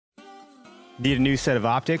Need a new set of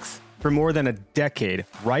optics? For more than a decade,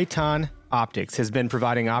 Right On Optics has been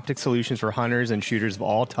providing optic solutions for hunters and shooters of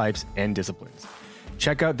all types and disciplines.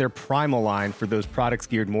 Check out their Primal line for those products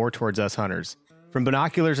geared more towards us hunters. From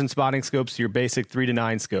binoculars and spotting scopes to your basic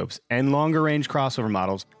 3-9 scopes and longer range crossover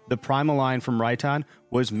models, the Primal line from Right On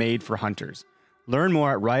was made for hunters. Learn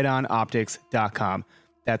more at rightonoptics.com.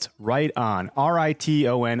 That's Right On,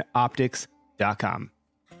 RITON optics.com.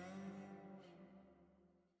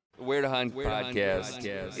 Where to Hunt podcast.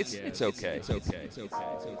 It's okay.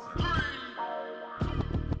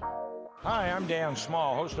 Hi, I'm Dan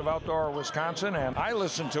Small, host of Outdoor Wisconsin, and I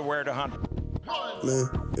listen to Where to Hunt.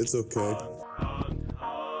 It's okay.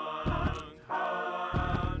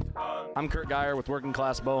 I'm Kurt Geyer with Working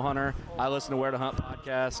Class Bow Hunter. I listen to Where to Hunt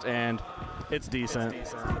podcast, and it's decent.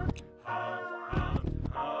 It's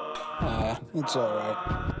all right.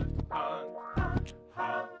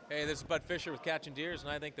 Hey, this is Bud Fisher with Catching Deers,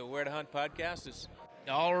 and I think the Where to Hunt podcast is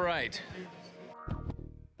all right.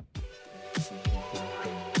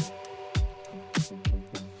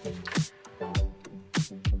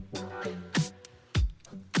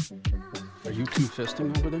 Are you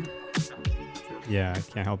two-fisting over there? Yeah, I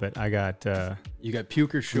can't help it. I got You got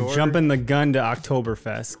Puker Shore. jumping the gun to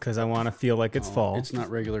Oktoberfest because I want to feel like it's fall. It's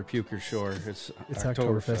not regular Puker Shore. It's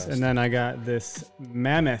Oktoberfest. And then I got this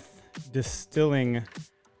Mammoth Distilling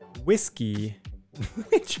whiskey,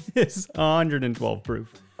 which is 112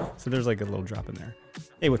 proof. So there's like a little drop in there.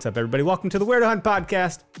 Hey, what's up, everybody? Welcome to the Where to Hunt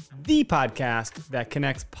podcast, the podcast that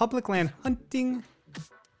connects public land hunting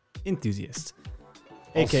enthusiasts,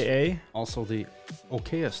 a.k.a. also the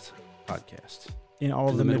okayest podcast in all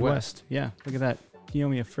of the Midwest. Yeah, look at that. You owe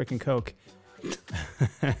me a freaking Coke.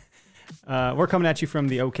 We're coming at you from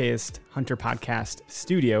the Okayest Hunter Podcast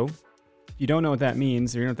studio. If you don't know what that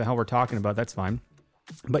means, or you don't know what the hell we're talking about, that's fine.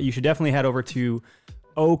 But you should definitely head over to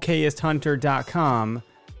okayesthunter.com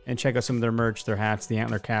and check out some of their merch, their hats, the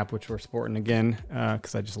antler cap, which we're sporting again,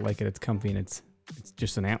 because I just like it. It's comfy, and it's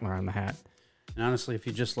just an antler on the hat. And honestly, if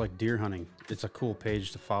you just like deer hunting, it's a cool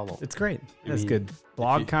page to follow. It's great. That's good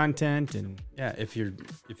blog content. And yeah, if you're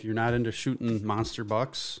not into shooting monster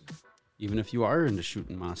bucks, even if you are into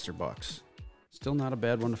shooting monster bucks, still not a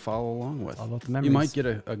bad one to follow along with. All about the memories. You might get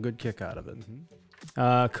a good kick out of it. Mm-hmm.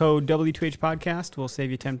 Code W2H Podcast will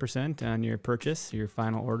save you 10% on your purchase, your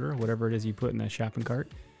final order, whatever it is you put in the shopping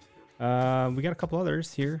cart. We got a couple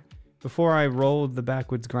others here. Before I roll the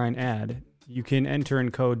Backwoods Grind ad, you can enter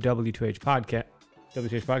in code W2H Podcast.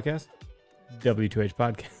 W2H Podcast? W2H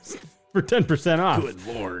Podcast for 10% off. Good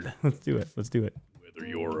Lord. Let's do it. Whether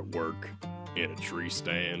you're at work, in a tree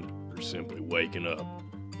stand, or simply waking up,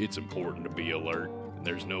 it's important to be alert. And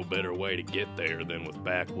there's no better way to get there than with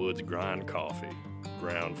Backwoods Grind Coffee.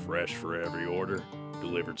 Ground fresh for every order,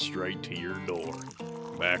 delivered straight to your door.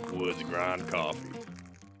 Backwoods Grind Coffee.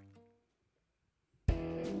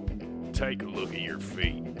 Take a look at your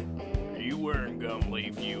feet. Are you wearing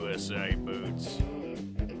Gumleaf USA boots?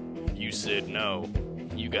 If you said no,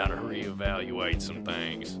 you gotta reevaluate some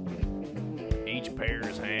things. Each pair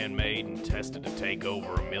is handmade and tested to take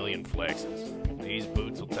over 1 million flexes. These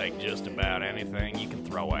boots will take just about anything you can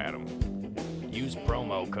throw at them. Use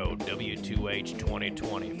promo code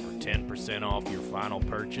W2H2020 for 10% off your final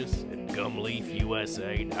purchase at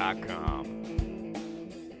gumleafusa.com.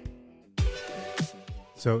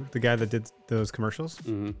 So the guy that did those commercials,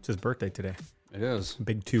 it's his birthday today. It is.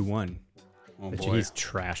 Big 2-1. Oh, Bet boy. you he's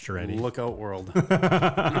trashed already. Look out, world.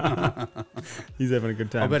 He's having a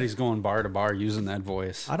good time. I bet he's going bar to bar using that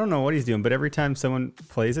voice. I don't know what he's doing, but every time someone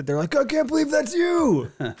plays it, they're like, I can't believe that's you.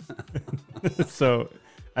 So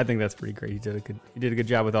I think that's pretty great. He did a good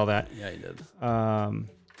job with all that. Yeah, he did. You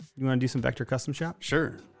want to do some Vector Custom Shop?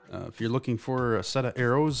 Sure. If you're looking for a set of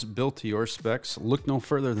arrows built to your specs, look no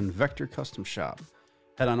further than Vector Custom Shop.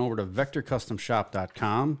 Head on over to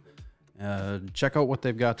vectorcustomshop.com. Check out what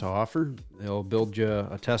they've got to offer. They'll build you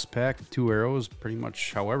a test pack of 2 arrows, pretty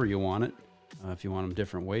much however you want it. If you want them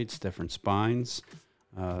different weights, different spines,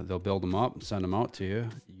 they'll build them up and send them out to you.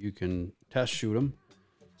 You can test shoot them,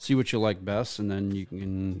 see what you like best, and then you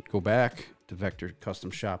can go back to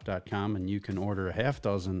vectorcustomshop.com and you can order a half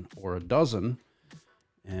dozen or a dozen.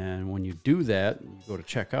 And when you do that, you go to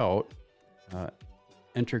checkout,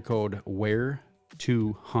 enter code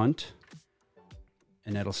WHERE2HUNT,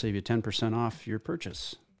 and that'll save you 10% off your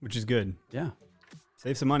purchase. Which is good. Yeah.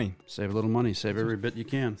 Save some money. Save a little money. Save every bit you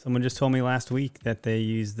can. Someone just told me last week that they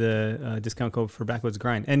used the discount code for Backwoods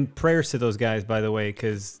Grind. And prayers to those guys, by the way,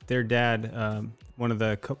 because their dad, one of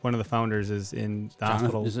the founders, is in the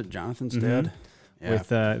hospital. Is it Jonathan's dad? with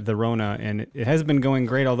the Rona, and it has been going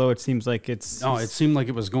great. Although it seems like it seemed like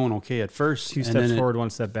it was going okay at first. 2 steps forward, 1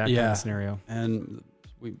 step back in the scenario. And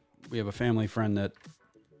we have a family friend that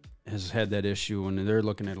has had that issue, and they're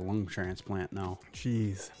looking at a lung transplant now.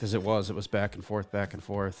 Jeez, because it was back and forth.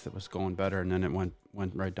 It was going better, and then it went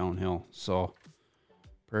right downhill. So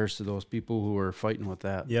prayers to those people who are fighting with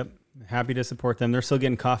that. Yep. Happy to support them. They're still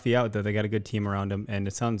getting coffee out, though. They got a good team around them, and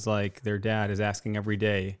it sounds like their dad is asking every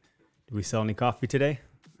day, "Do we sell any coffee today?"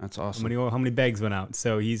 That's awesome. How many bags went out?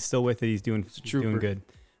 So he's still with it. He's doing good,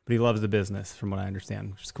 but he loves the business, from what I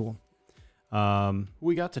understand, which is cool. Who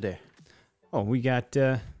we got today? Oh, we got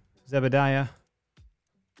Zebediah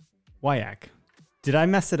Wyack. Did I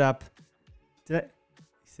mess it up? He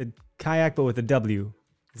said kayak, but with a W.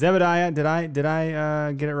 Zebediah, did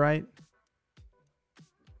I get it right?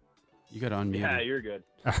 You got to unmute. Yeah, you're good.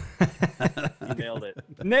 You nailed it.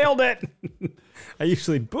 Nailed it. I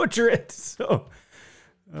usually butcher it. So,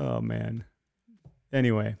 oh man.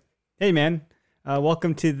 Anyway, hey man,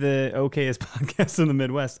 welcome to the OKS podcast in the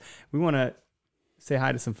Midwest. We want to say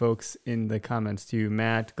hi to some folks in the comments too.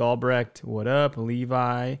 Matt Galbrecht, what up?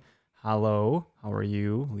 Levi, hello. How are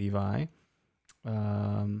you, Levi?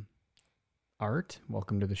 Art,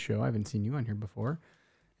 welcome to the show. I haven't seen you on here before.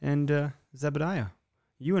 And Zebediah.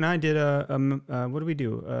 You and I did what did we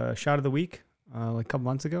do? A shot of the week, like a couple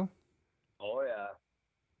months ago. Oh yeah.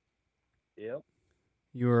 Yep.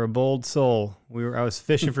 You were a bold soul. I was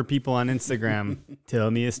fishing for people on Instagram.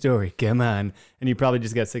 Tell me a story. Come on. And you probably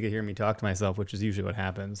just got sick of hearing me talk to myself, which is usually what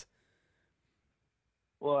happens.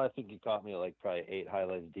 Well, I think you caught me like probably 8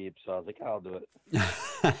 highlights deep, so I was like, I'll do it.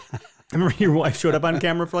 I remember your wife showed up on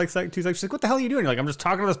camera for like 2 seconds. She's like, "What the hell are you doing?" You're like, "I'm just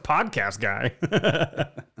talking to this podcast guy."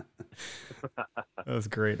 That was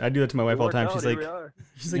great. I do that to my wife all the time. She's like,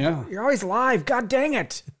 yeah. "You're always live. God dang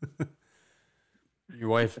it." Your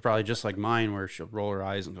wife probably just like mine, where she'll roll her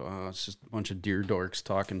eyes and go, "Oh, it's just a bunch of deer dorks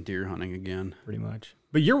talking deer hunting again." Pretty much.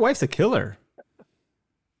 But your wife's a killer.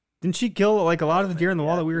 Didn't she kill like a lot of the deer in the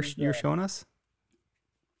wall that you were showing us?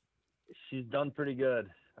 She's done pretty good.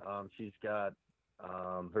 She's got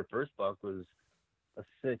her first buck was a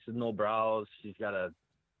 6 with no brows. She's got a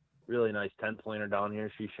really nice 10-pointer down here.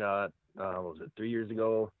 She shot, what was it, 3 years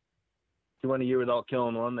ago? She went a year without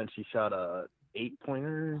killing one. Then she shot a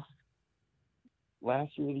 8-pointer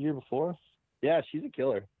last year or the year before. Yeah, she's a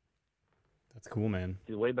killer. That's cool, man.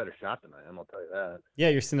 She's a way better shot than I am, I'll tell you that. Yeah,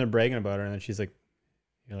 you're sitting there bragging about her, and then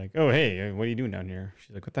you're like, "Oh, hey, what are you doing down here?"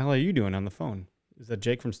 She's like, "What the hell are you doing on the phone? Is that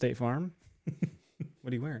Jake from State Farm?"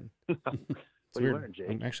 What are you wearing? What are you wearing, Jake?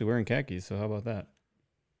 I'm actually wearing khakis, so how about that?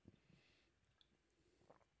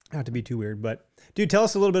 Not to be too weird, but dude, tell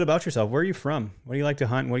us a little bit about yourself. Where are you from? What do you like to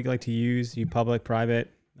hunt? What do you like to use? You public,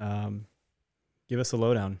 private? Give us a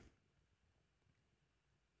lowdown.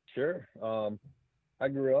 Sure. I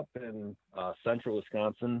grew up in central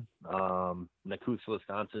Wisconsin, Nakusa,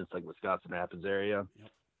 Wisconsin. It's like Wisconsin Rapids area.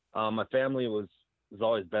 Yep. My family has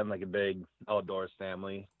always been like a big outdoors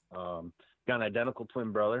family. Got an identical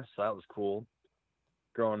twin brother, so that was cool.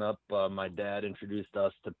 Growing up, my dad introduced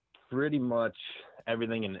us to pretty much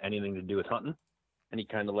everything and anything to do with hunting, and he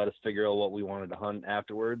kind of let us figure out what we wanted to hunt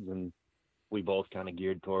afterwards, and we both kind of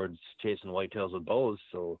geared towards chasing whitetails with bows.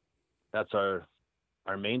 So that's our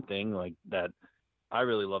main thing, like that I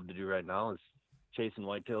really love to do right now, is chasing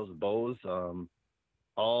whitetails with bows.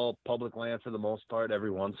 All public land for the most part.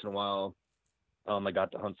 Every once in a while, I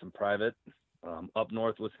got to hunt some private. Up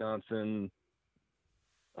north Wisconsin,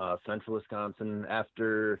 central Wisconsin.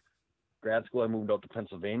 After grad school, I moved out to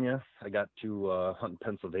Pennsylvania. I got to hunt in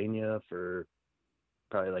Pennsylvania for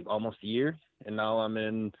probably like almost a year, and now I'm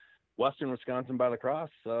in western Wisconsin by La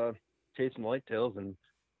Crosse, chasing whitetails in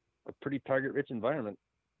a pretty target-rich environment.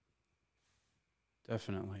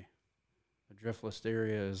 Definitely. The Driftless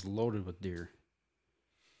area is loaded with deer.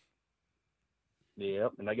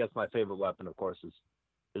 Yep, and I guess my favorite weapon, of course, is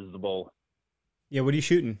the bow. Yeah, what are you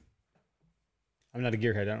shooting? I'm not a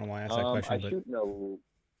gearhead. I don't know why I asked that question.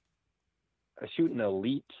 I shoot an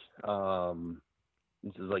Elite.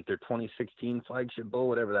 This is like their 2016 flagship bow,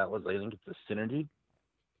 whatever that was. I think it's a Synergy.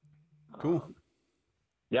 Cool.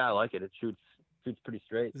 Yeah, I like it. It shoots pretty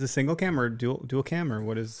straight. Is it single cam or dual cam, or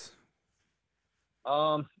what is?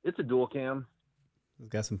 It's a dual cam. It's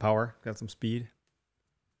got some power, got some speed.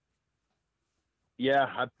 Yeah,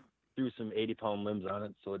 I threw some 80-pound limbs on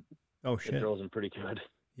it, so it throws them pretty good.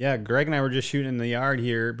 Yeah, Greg and I were just shooting in the yard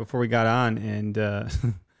here before we got on, and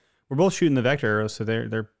we're both shooting the Vector arrows, so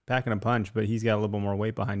they're packing a punch, but he's got a little bit more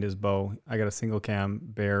weight behind his bow. I got a single cam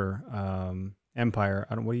Bear Empire.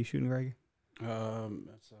 What are you shooting, Greg?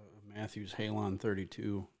 That's a Matthews Halon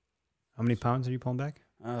 32. How many pounds are you pulling back?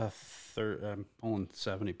 I'm pulling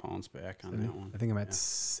 70 pounds back on that one. I think I'm at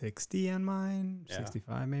 60 on mine,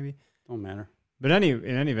 65 maybe. Don't matter. But in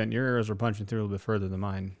any event, your arrows were punching through a little bit further than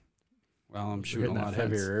mine. Well, I'm shooting a lot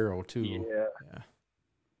heavier arrow too. Yeah.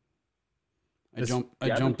 I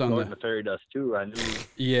jumped on the fairy dust too. I knew.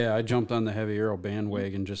 Yeah, I jumped on the heavy arrow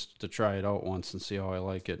bandwagon just to try it out once and see how I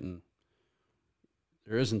like it. And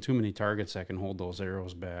there isn't too many targets that can hold those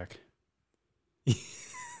arrows back.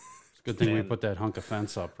 It's a good thing we put that hunk of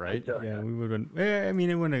fence up, right? Yeah, we would have. I mean,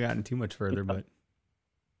 it wouldn't have gotten too much further, but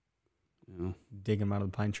dig them out of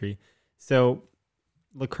the pine tree. So,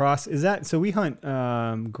 La Crosse, is that? So we hunt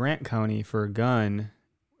Grant County for a gun.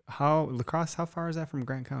 La Crosse, how far is that from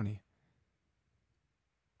Grant County?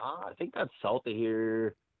 I think that's south of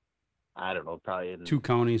here. I don't know, probably in 2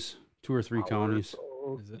 counties, 2 or 3 counties.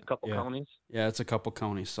 So. Is it? A couple counties? Yeah, it's a couple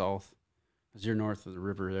counties south. Because you're north of the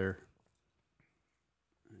river there.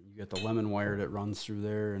 You got the Lemon Wire that runs through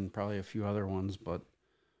there and probably a few other ones. But,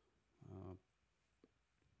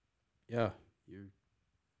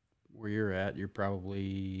 where you're at, you're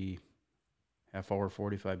probably half hour,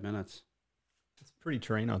 45 minutes. It's pretty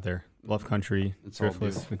terrain out there. Bluff country. It's all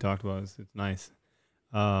driftless. We talked about it. It's nice.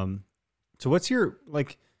 So what's your,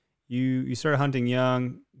 like, you started hunting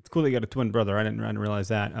young. It's cool that you got a twin brother. I didn't realize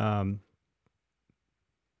that.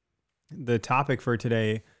 The topic for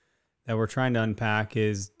today that we're trying to unpack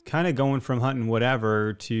is kind of going from hunting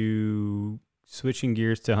whatever to switching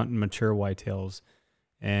gears to hunting mature whitetails.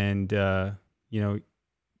 And,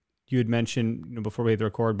 you had mentioned before we hit the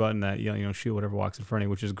record button that, shoot whatever walks in front of you,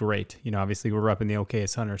 which is great. Obviously we're up in the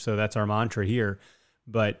okayest hunter, so that's our mantra here.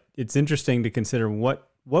 But it's interesting to consider what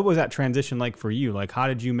was that transition like for you? Like, how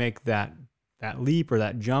did you make that leap or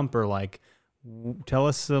that jump, or like, tell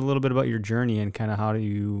us a little bit about your journey and kind of how do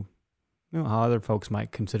you how other folks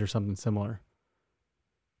might consider something similar.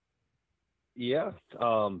 Yeah.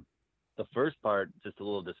 The first part, just a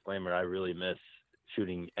little disclaimer, I really miss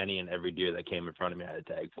shooting any and every deer that came in front of me I had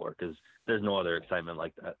to tag for, because there's no other excitement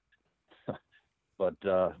like that. But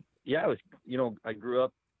I was, I grew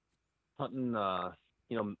up hunting,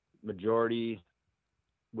 majority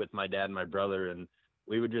with my dad and my brother, and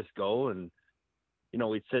we would just go and,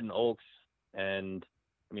 we'd sit in oaks, and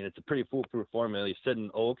I mean, it's a pretty foolproof formula. You sit in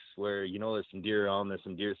oaks where, there's some deer around, there's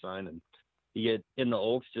some deer sign, and you get in the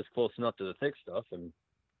oaks just close enough to the thick stuff, and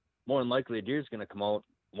more than likely a deer's going to come out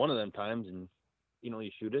one of them times, and,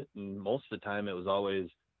 you shoot it. And most of the time it was always,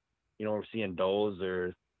 we're seeing does,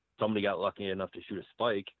 or somebody got lucky enough to shoot a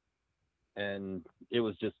spike, and it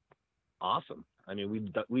was just awesome. I mean,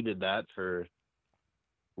 we did that for,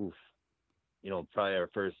 probably our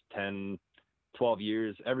first 10, 12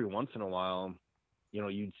 years. Every once in a while,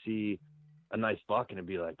 you'd see a nice buck and it'd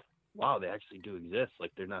be like, wow, they actually do exist.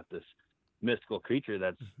 Like, they're not this mystical creature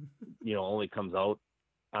that's, only comes out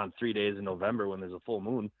on 3 days in November when there's a full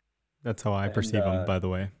moon. That's how I perceive them, by the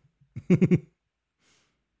way.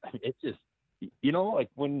 It's just, like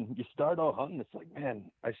when you start out hunting, it's like, man,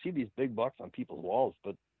 I see these big bucks on people's walls,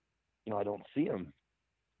 but, I don't see them.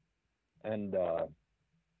 And, so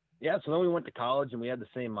then we went to college and we had the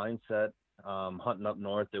same mindset. Hunting up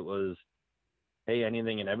north, it was, hey,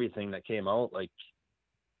 anything and everything that came out. Like,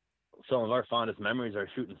 some of our fondest memories are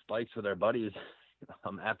shooting spikes with our buddies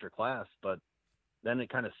after class. But then it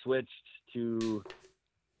kind of switched to,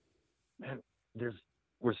 man,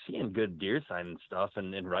 we're seeing good deer sign and stuff,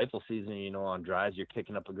 and in rifle season, on drives, you're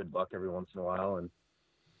kicking up a good buck every once in a while, and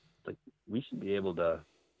it's like, we should be able to,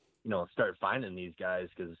 start finding these guys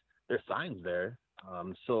because there's signs there.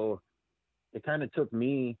 So it kind of took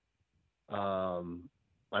me,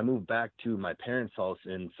 I moved back to my parents' house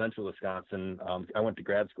in central Wisconsin. I went to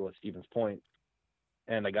grad school at Stevens Point,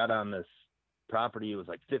 and I got on this property. It was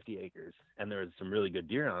like 50 acres, and there was some really good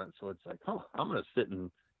deer on it. So it's like, I'm going to sit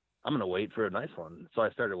and I'm going to wait for a nice one. So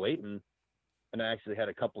I started waiting, and I actually had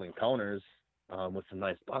a couple encounters with some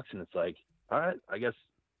nice bucks, and it's like, all right, I guess,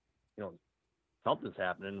 something's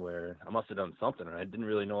happening where I must have done something, and I didn't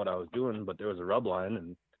really know what I was doing, but there was a rub line,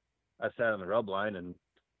 and I sat on the rub line, and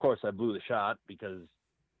of course I blew the shot because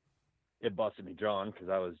it busted me drawn, because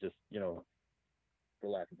I was just, for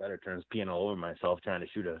lack of better terms, peeing all over myself trying to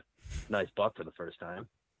shoot a nice buck for the first time.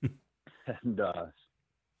 And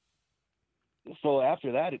so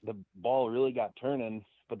after that, the ball really got turning.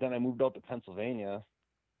 But then I moved out to Pennsylvania,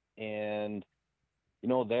 and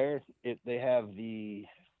there they have the,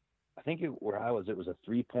 I think where I was, it was a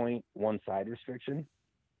 3.1 side restriction.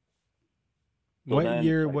 So what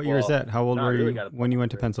year is that? How old were you when you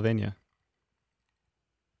went to Pennsylvania?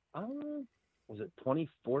 Was it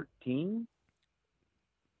 2014?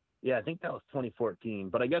 Yeah, I think that was 2014.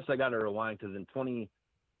 But I guess I got to rewind, because in 2013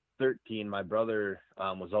 13, my brother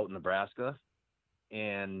was out in Nebraska,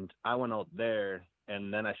 and I went out there,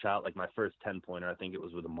 and then I shot like my first 10-pointer. I think it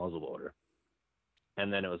was with a muzzleloader.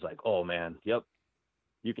 And then it was like, oh man, yep,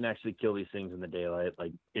 you can actually kill these things in the daylight.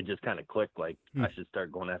 Like, it just kind of clicked, like I should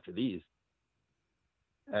start going after these.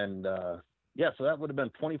 And yeah, so that would have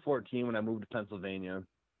been 2014 when I moved to Pennsylvania,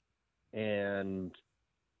 and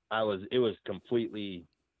it was completely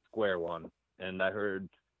square one. And I heard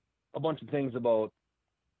a bunch of things about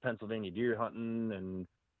Pennsylvania deer hunting, and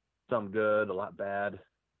some good, a lot bad.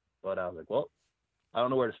 But I was like, well, I don't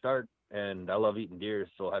know where to start, and I love eating deer.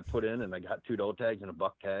 So I put in, and I got 2 doe tags and a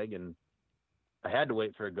buck tag, and I had to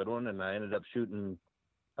wait for a good one, and I ended up shooting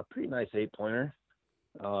a pretty nice 8-pointer.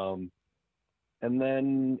 And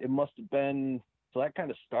then it must have been, so that kind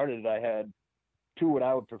of started. I had 2 what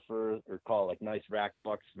I would prefer or call like nice rack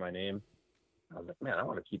bucks is my name. I was like, man, I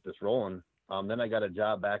want to keep this rolling. Then I got a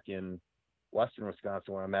job back in Western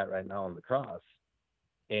Wisconsin, where I'm at right now in La Crosse.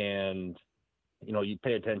 And, you know, you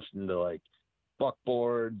pay attention to like buck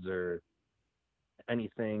boards or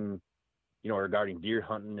anything, you know, regarding deer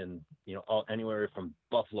hunting, and, you know, anywhere from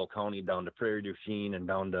Buffalo County down to Prairie du Chien and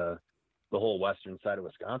down to the whole western side of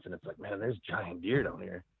Wisconsin. It's like, man, there's giant deer down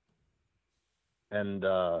here. And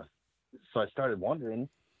so I started wondering,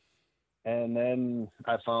 and then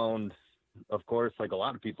I found, of course, like a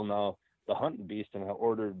lot of people now, the Hunting Beast, and I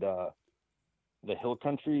ordered the Hill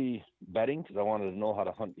Country bedding because I wanted to know how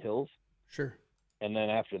to hunt hills. Sure. And then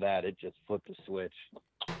after that, it just flipped the switch.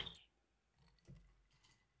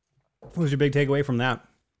 What was your big takeaway from that?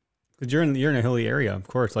 Because you're in a hilly area, of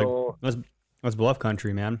course. Like, So, that's bluff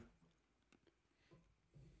country, man.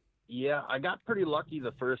 yeah, I got pretty lucky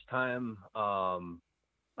the first time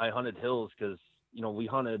I hunted hills, because, you know, we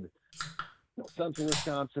hunted central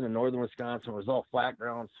Wisconsin and northern Wisconsin. It was all flat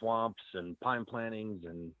ground, swamps and pine plantings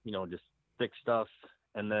and, you know, just thick stuff.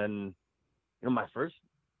 And then, you know, my first,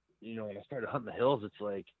 you know, when I started hunting the hills, it's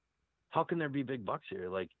like, how can there be big bucks here?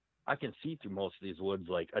 Like, I can see through most of these woods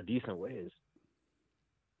like a decent ways.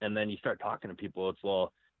 And then you start talking to people,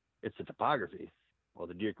 it's the topography. Well,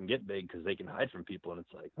 the deer can get big because they can hide from people, and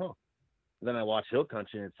it's like, oh. Then I watch hill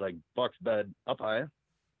country, and it's like bucks bed up high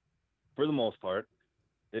for the most part.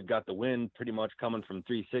 They've got the wind pretty much coming from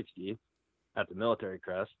 360 at the military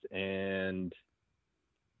crest, and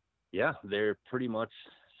yeah, they're pretty much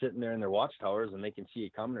sitting there in their watchtowers, and they can see you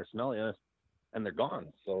coming or smell you, and they're gone.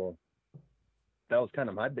 So that was kind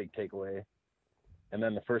of my big takeaway. And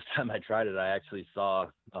then the first time I tried it, I actually saw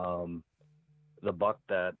the buck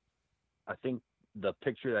that, I think the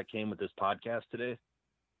picture that came with this podcast today.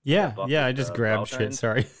 Yeah, I just grabbed shit.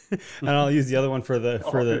 Sorry, and I'll use the other one for the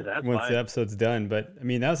once the episode's done. But I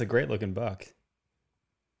mean, that was a great looking buck.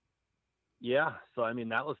 Yeah, so I mean,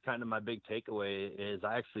 that was kind of my big takeaway. Is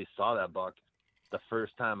I actually saw that buck the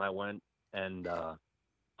first time I went and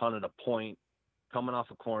hunted a point coming off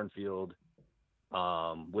a cornfield,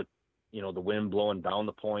 with, you know, the wind blowing down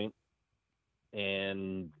the point,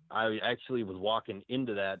 and I actually was walking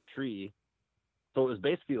into that tree. So it was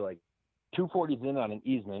basically like 240s in on an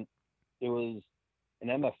easement. It was an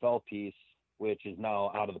MFL piece, which is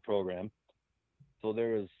now out of the program. So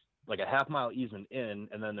there was like a half-mile easement in,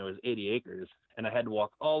 and then there was 80 acres. And I had to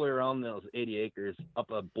walk all the way around those 80 acres,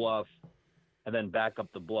 up a bluff, and then back up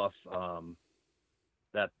the bluff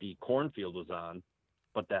that the cornfield was on.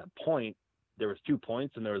 But that point, there was 2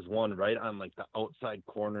 points, and there was one right on like the outside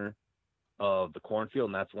corner of the cornfield,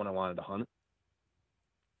 and that's when I wanted to hunt.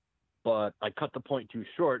 But I cut the point too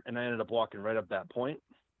short, and I ended up walking right up that point.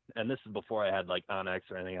 And this is before I had like Onyx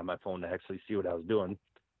or anything on my phone to actually see what I was doing.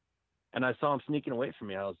 And I saw him sneaking away from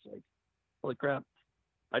me. I was like, holy crap.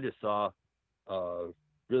 I just saw a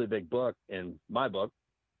really big buck in my book.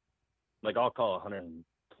 Like, I'll call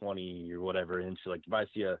 120 or whatever inch. Like, if I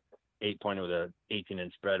see a 8-pointer with a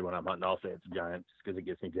 18-inch spread when I'm hunting, I'll say it's a giant just because it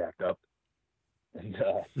gets me jacked up. And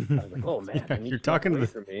I was like, oh, man. Yeah, you're talking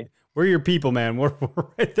to me. We're your people, man. We're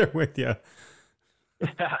right there with you.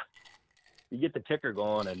 Yeah. You get the ticker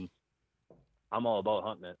going, and I'm all about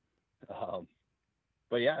hunting it.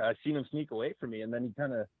 But, yeah, I seen him sneak away from me, and then he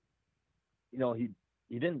kind of, you know, he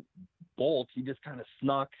didn't bolt. He just kind of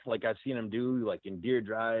snuck, like I've seen him do, like in deer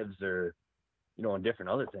drives or, you know, in different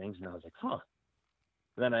other things. And I was like, huh.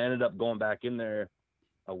 Then I ended up going back in there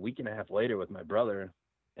a week and a half later with my brother,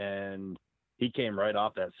 and he came right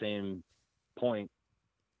off that same point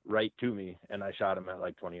right to me, and I shot him at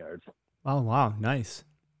like 20 yards. Oh, wow. Nice.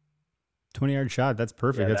 20-yard shot. That's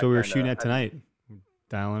perfect. Yeah, that's what we were shooting at tonight.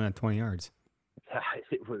 Dialing at 20 yards.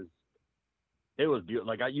 It was beautiful.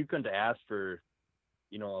 Like, you couldn't ask for,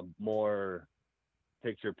 you know, a more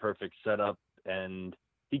picture perfect setup. And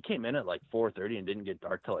he came in at like 4:30 and didn't get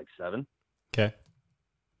dark till like 7. Okay.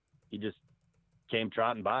 He just came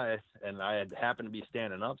trotting by, and I had happened to be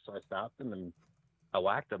standing up, so I stopped him and I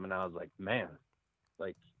whacked him, and I was like, man,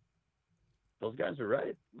 like, those guys are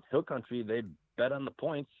right. Hill country, they bet on the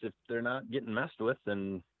points if they're not getting messed with.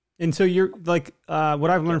 And so you're like, what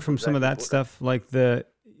I've learned from some of that stuff, like the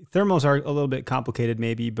thermals are a little bit complicated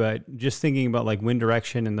maybe, but just thinking about like wind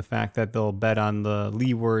direction and the fact that they'll bet on the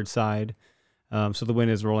leeward side. So the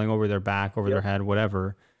wind is rolling over their back, over their head,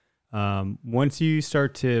 whatever. Once you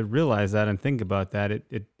start to realize that and think about that,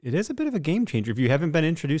 it is a bit of a game changer. If you haven't been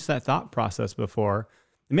introduced to that thought process before,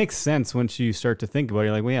 it makes sense once you start to think about it.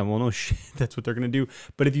 You're like, well, yeah, well, no shit, that's what they're going to do.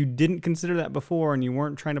 But if you didn't consider that before and you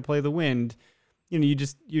weren't trying to play the wind, you know,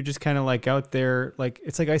 you're just kind of like out there, like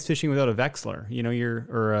it's like ice fishing without a Vexler, you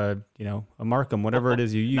know, a Markham, whatever it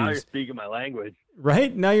is you use. Now you're speaking my language.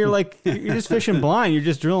 Right? Now you're like, you're just fishing blind. You're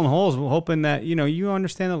just drilling holes, hoping that, you know, you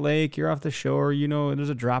understand the lake, you're off the shore, you know, there's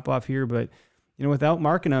a drop off here, but, you know, without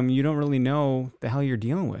marking them, you don't really know the hell you're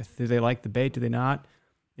dealing with. Do they like the bait? Do they not?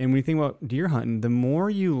 And when you think about deer hunting, the more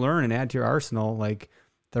you learn and add to your arsenal, like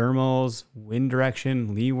thermals, wind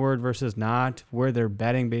direction, leeward versus not, where they're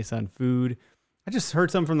betting based on food. I just heard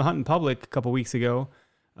something from the hunting public a couple weeks ago.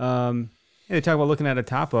 They talk about looking at a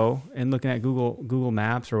topo and looking at Google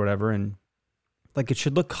Maps or whatever, and like it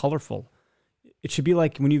should look colorful. It should be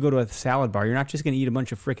like when you go to a salad bar, you're not just going to eat a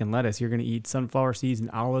bunch of freaking lettuce. You're going to eat sunflower seeds and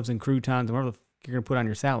olives and croutons and whatever you're going to put on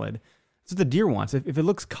your salad. That's what the deer wants. If it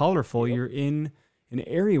looks colorful, you're in an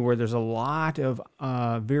area where there's a lot of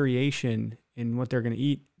variation in what they're going to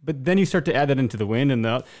eat. But then you start to add that into the wind, and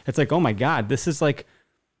it's like, oh my God, this is like,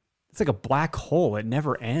 it's like a black hole. It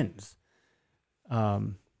never ends.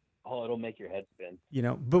 It'll make your head spin. You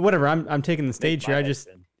know, but whatever. I'm taking the stage here.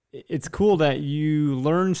 It's cool that you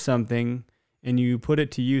learned something and you put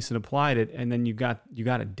it to use and applied it, and then you got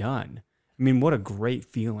it done. I mean, what a great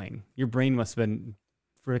feeling. Your brain must have been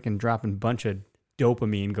freaking dropping a bunch of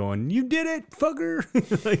dopamine going, you did it,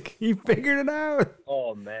 fucker. Like, you figured it out.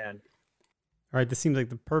 Oh, man. All right, this seems like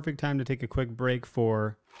the perfect time to take a quick break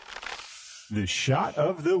for the shot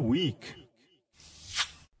of the week.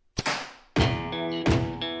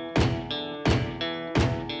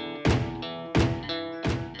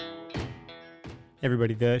 Hey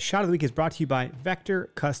everybody, the shot of the week is brought to you by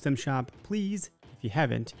Vector Custom Shop. Please, if you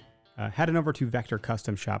haven't, head on over to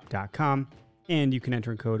vectorcustomshop.com and you can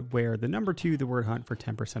enter in code WHERE2, the word hunt, for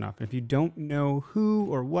 10% off. And if you don't know who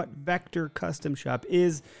or what Vector Custom Shop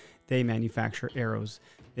is, they manufacture arrows.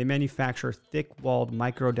 They manufacture thick-walled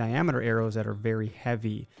micro-diameter arrows that are very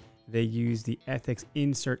heavy. They use the Ethics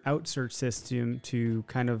insert-outsert system to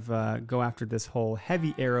kind of go after this whole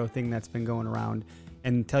heavy arrow thing that's been going around.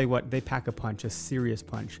 And tell you what, they pack a punch, a serious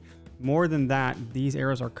punch. More than that, these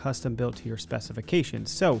arrows are custom built to your specifications.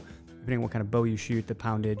 So, depending on what kind of bow you shoot, the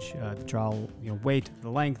poundage, the draw, weight, the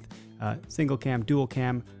length, single cam, dual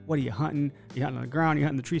cam, what are you hunting? Are you hunting on the ground? Are you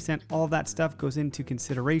hunting the tree stand? All of that stuff goes into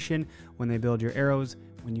consideration when they build your arrows.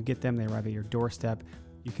 When you get them, they arrive at your doorstep.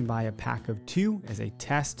 You can buy a pack of 2 as a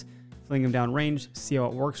test, fling them down range, see how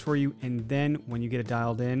it works for you, and then when you get it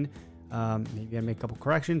dialed in, maybe I make a couple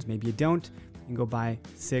corrections, maybe you don't. You can go buy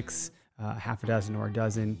 6, half a dozen or a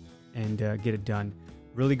dozen, and get it done.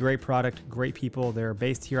 Really great product, great people. They're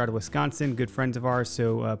based here out of Wisconsin, good friends of ours,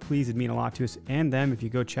 so please, it'd mean a lot to us and them if you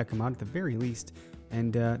go check them out at the very least.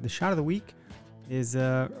 And the shot of the week is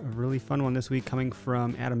a really fun one this week, coming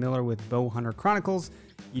from Adam Miller with Bow Hunter Chronicles.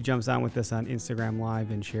 He jumps on with us on Instagram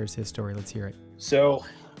Live and shares his story. Let's hear it. So,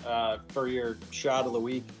 for your shot of the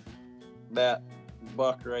week, that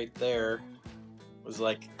buck right there was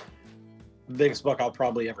like the biggest buck I'll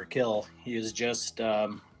probably ever kill. He was just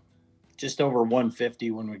over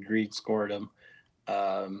 150 when we greed scored him.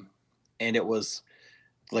 And it was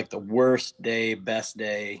like the worst day, best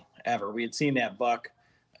day ever. We had seen that buck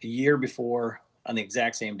a year before on the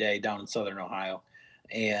exact same day down in Southern Ohio.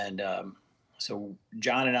 And so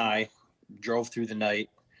John and I drove through the night,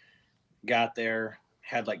 got there,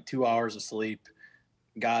 had like 2 hours of sleep,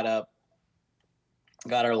 got up,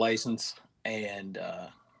 got our license, and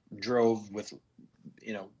drove with,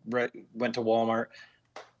 went to Walmart,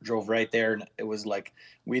 drove right there. And it was like,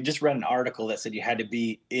 we had just read an article that said you had to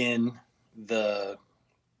be in the,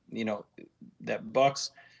 that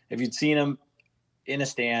bucks, if you'd seen them in a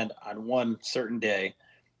stand on one certain day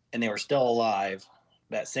and they were still alive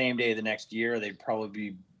that same day the next year, they'd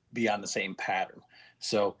probably be on the same pattern.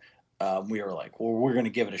 So we were like, well, we're going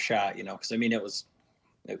to give it a shot, because it was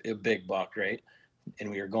a big buck, right?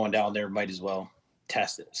 And we were going down there, might as well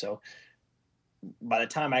test it. So by the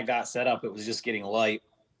time I got set up, it was just getting light.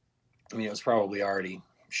 It was probably already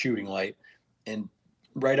shooting light. And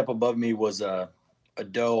right up above me was a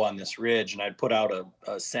doe on this ridge, and I'd put out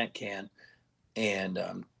a scent can, and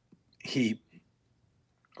he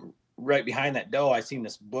right behind that doe, I seen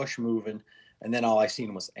this bush moving, and then all I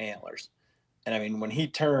seen was antlers. And I mean, when he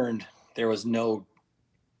turned, there was no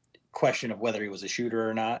question of whether he was a shooter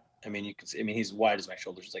or not. I mean, he's wide as my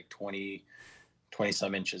shoulders, like 20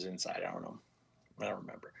 some inches inside. I don't know. I don't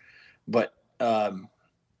remember. But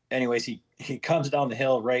anyways, he comes down the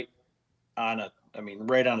hill right on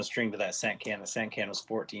a string to that scent can. The scent can was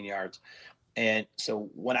 14 yards. And so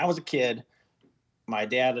when I was a kid, my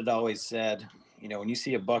dad had always said, when you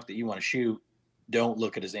see a buck that you want to shoot, don't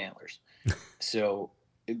look at his antlers. So,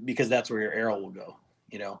 because that's where your arrow will go,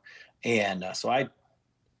 And so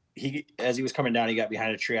as he was coming down, he got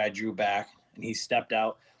behind a tree. I drew back, and he stepped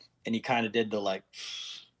out, and he kind of did the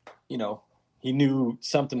he knew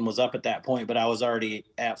something was up at that point, but I was already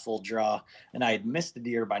at full draw, and I had missed the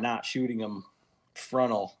deer by not shooting him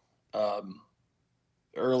frontal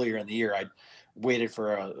earlier in the year. I waited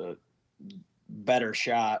for a better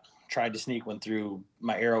shot, tried to sneak one through.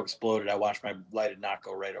 My arrow exploded. I watched my lighted knot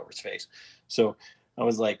go right over his face. So I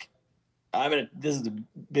was like, this is a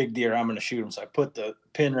big deer. I'm going to shoot him. So I put the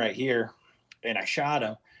pin right here, and I shot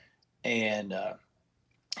him, and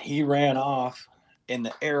he ran off, and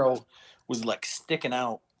the arrow was like sticking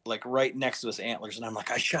out like right next to his antlers. And I'm like,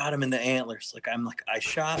 I shot him in the antlers. I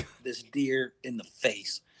shot this deer in the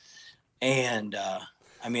face. And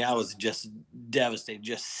I was just devastated,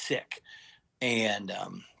 just sick. And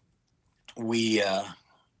we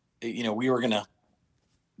were going to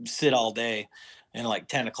sit all day, and like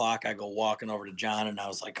 10 o'clock, I go walking over to John, and I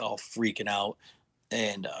was like all freaking out,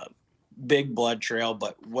 and big blood trail.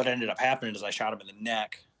 But what ended up happening is I shot him in the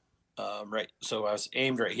neck. Right. So I was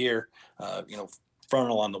aimed right here,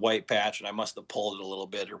 frontal on the white patch, and I must have pulled it a little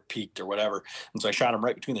bit or peaked or whatever. And so I shot him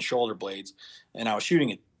right between the shoulder blades, and I was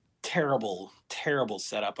shooting a terrible, terrible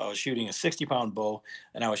setup. I was shooting a 60-pound bow,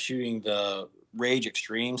 and I was shooting the Rage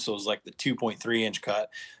Extreme. So it was like the 2.3 inch cut.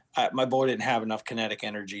 My bow didn't have enough kinetic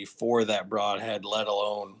energy for that broadhead, let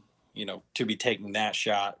alone, to be taking that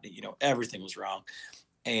shot. Everything was wrong.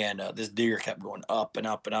 And this deer kept going up and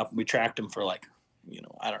up and up. We tracked him for like,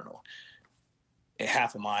 I don't know, a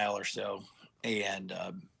half a mile or so. And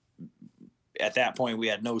at that point, we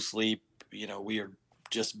had no sleep. We were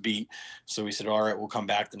just beat. So we said, all right, we'll come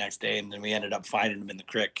back the next day. And then we ended up finding him in the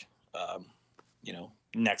creek,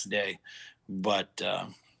 next day. But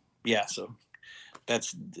so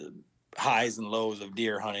that's the highs and lows of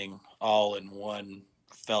deer hunting all in one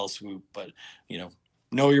fell swoop. But,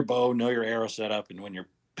 know your bow, know your arrow setup. And when you're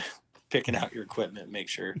picking out your equipment, make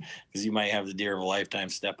sure, because you might have the deer of a lifetime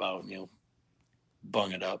step out and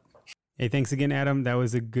bung it up. Hey, thanks again, Adam. That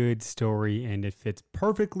was a good story, and it fits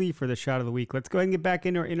perfectly for the shot of the week. Let's go ahead and get back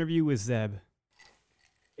into our interview with Zeb.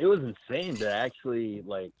 It was insane to actually,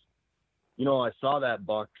 I saw that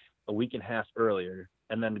buck a week and a half earlier,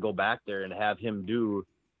 and then to go back there and have him do,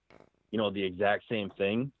 the exact same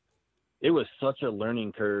thing. It was such a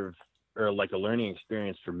learning curve, or like a learning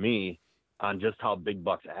experience for me on just how big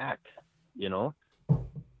bucks act,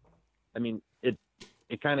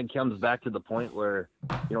 it kind of comes back to the point where,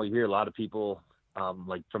 you hear a lot of people,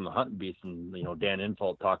 like from the hunting beast and, Dan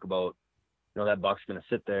Infalt talk about, that buck's going to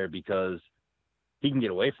sit there because he can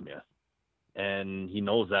get away from you, and he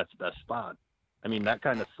knows that's the best spot. That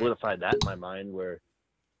kind of solidified that in my mind where,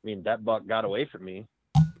 that buck got away from me,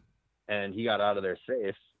 and he got out of there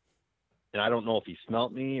safe. And I don't know if he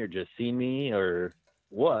smelt me or just seen me or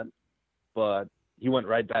what, but he went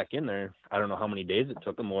right back in there. I don't know how many days it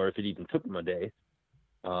took him, or if it even took him a day.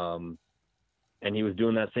 And he was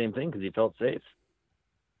doing that same thing because he felt safe.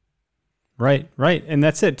 Right. And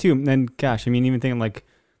that's it too. And then, gosh, even thinking like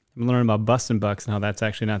I'm learning about busting bucks and how that's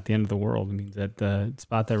actually not the end of the world. It means that the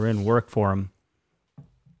spot that we're in worked for him.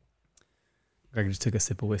 Greg just took a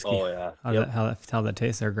sip of whiskey. Oh yeah. How that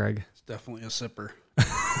tastes there, Greg? It's definitely a sipper.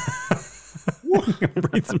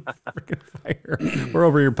 Breathe some freaking fire. We're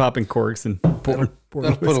over here popping corks and pouring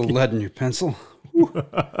that'll put a lead in your pencil.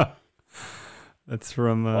 That's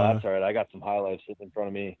from. That's all right. I got some High Life sitting in front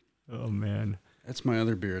of me. Oh man, that's my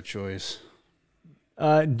other beer of choice.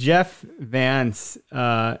 Jeff Vance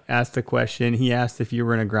asked a question. He asked if you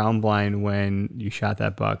were in a ground blind when you shot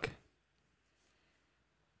that buck.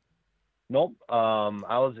 Nope.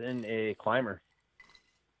 I was in a climber.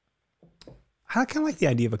 I kind of like the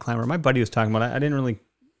idea of a climber. My buddy was talking about it. I didn't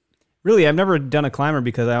really, I've never done a climber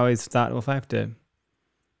because I always thought, well, if I have to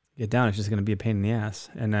get down, it's just going to be a pain in the ass.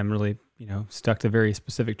 And I'm really, stuck to very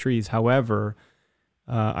specific trees. However,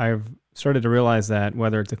 I've started to realize that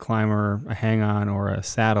whether it's a climber, a hang-on, or a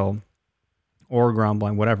saddle, or a ground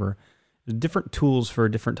blind, whatever, different tools for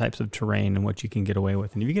different types of terrain and what you can get away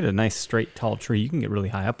with. And if you get a nice straight tall tree, you can get really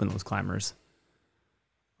high up in those climbers.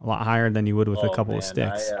 A lot higher than you would with a couple of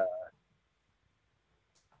sticks.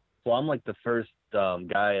 So I'm like the first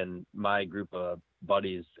guy in my group of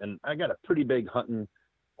buddies, and I got a pretty big hunting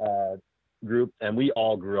group, and we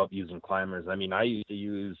all grew up using climbers. I mean, I used to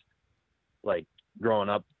use, like, growing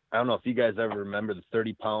up, I don't know if you guys ever remember the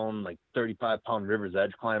 30-pound, like 35-pound River's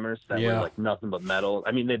Edge climbers that were like nothing but metal.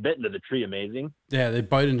 I mean, they bit into the tree amazing. Yeah, they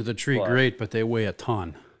bite into the tree great, but they weigh a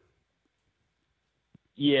ton.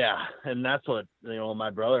 Yeah, and that's what, my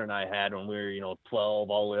brother and I had when we were, 12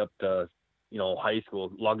 all the way up to, high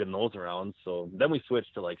school, lugging those around. So then we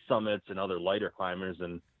switched to like Summits and other lighter climbers.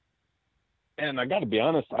 And I got to be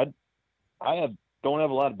honest, I don't have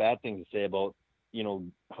a lot of bad things to say about,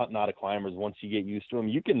 hunting out of climbers. Once you get used to them,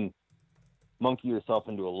 you can monkey yourself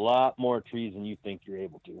into a lot more trees than you think you're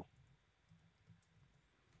able to.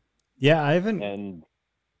 Yeah, I haven't. And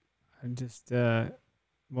I just,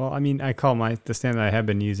 well, I mean, I call the stand that I have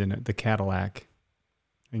been using the Cadillac.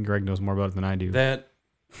 I think Greg knows more about it than I do. That,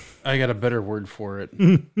 I got a better word for it.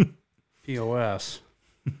 POS.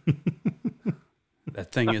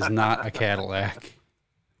 That thing is not a Cadillac.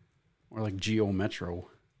 More like Geo Metro.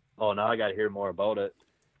 Oh, now I got to hear more about it.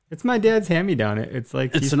 It's my dad's hand-me-down. It's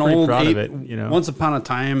like it's he's an pretty old proud of it. Once upon a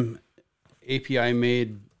time, API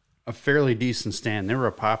made a fairly decent stand. They were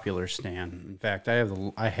a popular stand. In fact,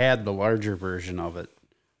 I had the larger version of it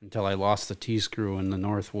until I lost the T-screw in the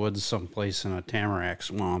North Woods someplace in a tamarack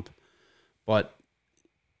swamp. But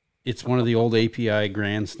it's one of the old API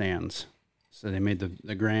grandstands. So they made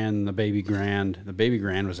the Grand, the Baby Grand. The Baby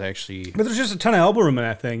Grand was actually... But there's just a ton of elbow room in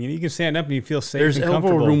that thing. You can stand up and you feel safe There's and elbow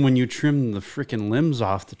comfortable. room when you trim the freaking limbs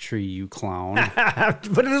off the tree, you clown.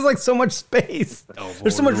 But there's like so much space.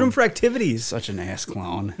 There's so much room for activities. Such an ass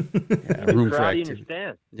clown. Yeah, room for karate in your activity.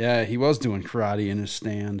 stand. Yeah, he was doing karate in his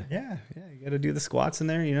stand. Yeah. You got to do the squats in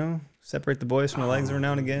there, separate the boys from the legs every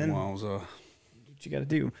now and again. Wowza. What you got to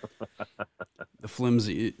do. The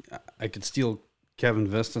flimsy, I could steal Kevin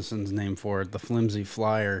Vistason's name for it, the flimsy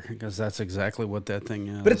flyer, because that's exactly what that thing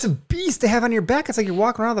is. But it's a beast to have on your back. It's like you're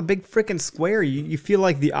walking around the big freaking square. You feel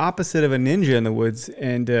like the opposite of a ninja in the woods.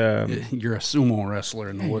 And you're a sumo wrestler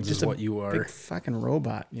in the woods is what you are. Big fucking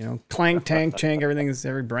robot, Clank, tank, chank,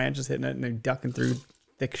 every branch is hitting it and they're ducking through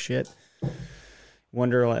thick shit.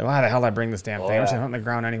 Wonder, like, why the hell did I bring this damn thing? I'm just on the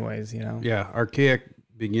ground anyways, Yeah, archaic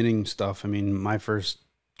beginning stuff. I mean, my first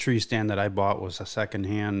tree stand that I bought was a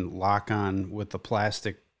secondhand lock-on with the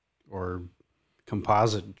plastic or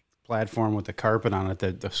composite platform with the carpet on it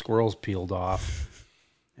that the squirrels peeled off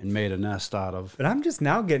and made a nest out of. But I'm just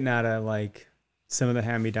now getting out of like some of the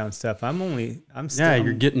hand-me-down stuff. Yeah,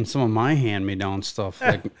 you're getting some of my hand-me-down stuff,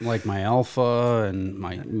 like my Alpha and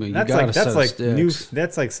my.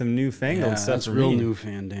 That's like some newfangled stuff. That's real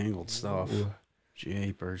newfangled stuff. Ooh.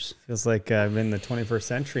 Japers. Feels like I'm in the 21st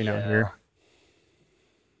century now here.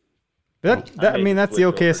 That's the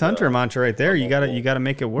okayest hunter mantra right there. You gotta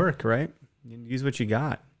make it work, right? You use what you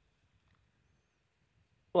got.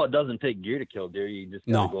 Well, it doesn't take gear to kill deer. You just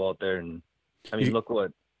gotta go out there and, look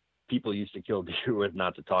what people used to kill deer with.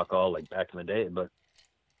 Not to talk all like back in the day, but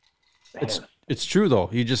it's true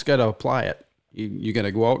though. You just gotta apply it. You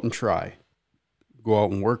gotta go out and try. Go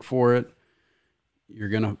out and work for it. You're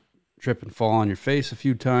gonna trip and fall on your face a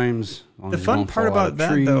few times. The fun part about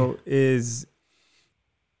that though is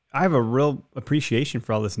I have a real appreciation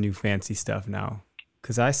for all this new fancy stuff now,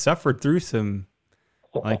 because I suffered through some,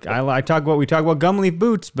 like we talk about gum leaf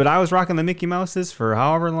boots, but I was rocking the Mickey Mouses for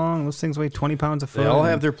however long. Those things weigh 20 pounds a foot. They all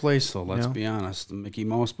have their place though. Let's be honest. The Mickey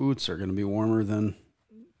Mouse boots are going to be warmer than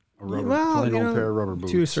a plain old pair of rubber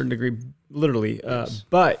boots to a certain degree, literally. Yes.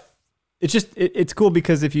 But it's just it's cool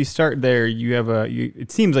because if you start there,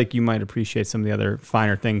 it seems like you might appreciate some of the other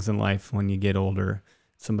finer things in life when you get older.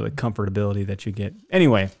 Some of the comfortability that you get.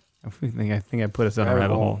 Anyway. I think I put us on a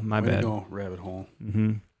rabbit hole. My bad. Go, rabbit hole.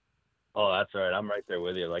 Mm-hmm. Oh, that's all right. I'm right there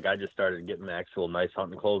with you. Like, I just started getting actual nice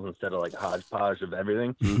hunting clothes instead of like a hodgepodge of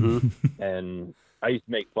everything. Mm-hmm. And I used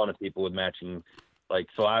to make fun of people with matching. Like,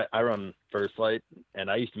 so I run First Light,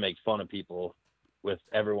 and I used to make fun of people with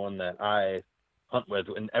everyone that I hunt with.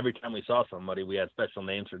 And every time we saw somebody, we had special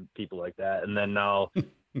names for people like that. And then now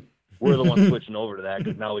we're the ones switching over to that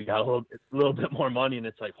because now we got a little bit more money, and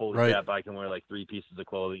it's like, holy crap, I can wear like 3 pieces of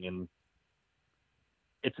clothing, and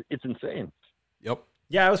it's insane. Yep.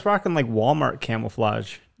 Yeah, I was rocking like Walmart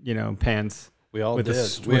camouflage, pants We all with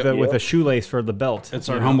did. with a shoelace for the belt. It's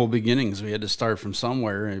our humble beginnings. We had to start from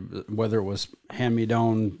somewhere, whether it was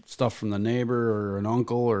hand-me-down stuff from the neighbor or an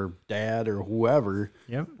uncle or dad or whoever.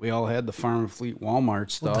 Yep. We all had the Farm and Fleet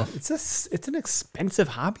Walmart stuff. It's an expensive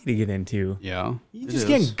hobby to get into. Yeah. You just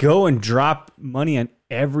can't go and drop money on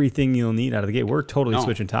everything you'll need out of the gate. We're totally No.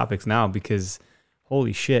 switching topics now because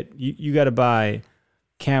holy shit, you got to buy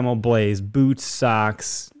Camel Blaze, boots,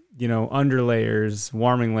 socks, underlayers,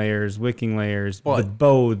 warming layers, wicking layers, the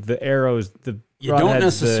bow, the arrows, You don't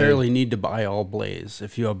necessarily need to buy all Blaze.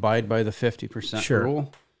 If you abide by the 50%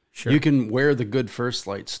 rule, you can wear the good First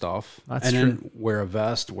Light stuff. Then wear a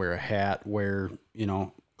vest, wear a hat, wear,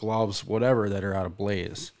 gloves, whatever that are out of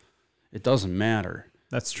Blaze. It doesn't matter.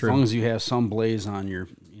 That's true. As long as you have some Blaze on your,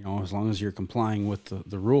 as long as you're complying with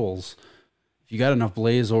the rules. If you got enough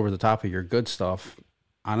Blaze over the top of your good stuff,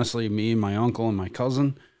 honestly, me and my uncle and my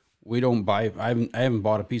cousin, we don't buy. I haven't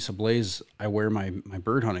bought a piece of Blaze. I wear my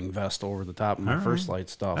bird hunting vest over the top of my First Light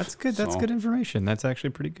stuff. That's good. That's good information. That's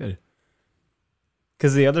actually pretty good.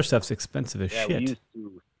 Because the other stuff's expensive as shit. We used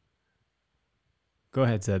to, Go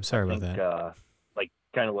ahead, Zeb. Sorry about that. Like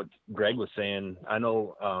kind of what Greg was saying. I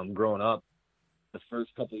know growing up, the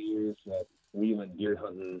first couple of years that we went deer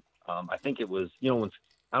hunting, I think it was when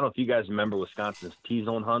I don't know if you guys remember Wisconsin's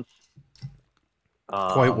T-zone hunts.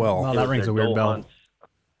 Quite well. Well, that rings a weird bell. Hunts.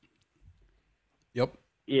 Yep.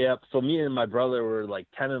 Yeah. So me and my brother were like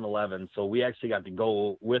 10 and 11. So we actually got to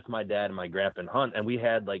go with my dad and my grandpa and hunt. And we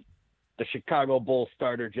had like the Chicago Bull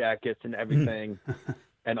starter jackets and everything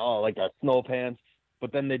and all like our snow pants.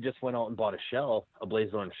 But then they just went out and bought a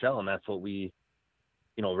Blazehorn shell. And that's what we,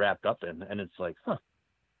 wrapped up in. And it's like,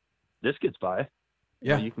 this gets by.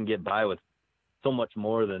 Yeah. You can get by with so much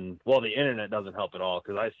more than, the internet doesn't help at all.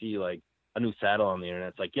 Cause I see like a new saddle on the internet.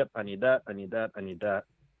 It's like, yep, I need that. I need that. I need that.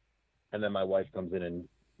 And then my wife comes in and,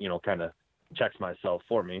 kind of checks myself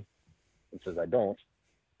for me and says, I don't.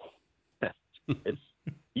 You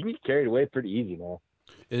can get carried away pretty easy now.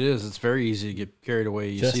 It is. It's very easy to get carried away.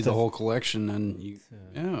 You see the whole collection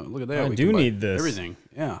and look at that. I do need this. Everything.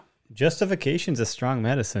 Yeah. Justification's a strong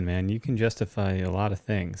medicine, man. You can justify a lot of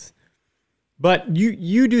things. But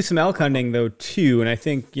you do some elk hunting though too, and I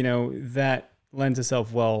think, that lends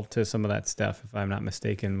itself well to some of that stuff, if I'm not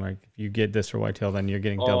mistaken. Like if you get this for whitetail, then you're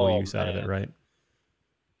getting double use out of it, right?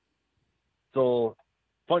 So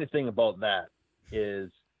funny thing about that is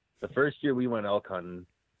the first year we went elk hunting,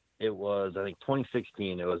 it was, I think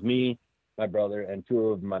 2016. It was me, my brother, and two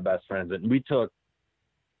of my best friends. And we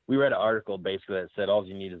read an article basically that said all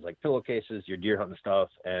you need is like pillowcases, your deer hunting stuff,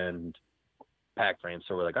 and pack frames.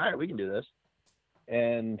 So we're like, all right, we can do this.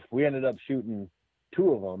 And we ended up shooting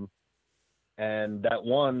two of them. And that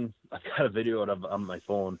one, I got a video of on my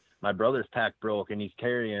phone. My brother's pack broke, and he's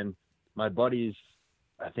carrying my buddy's,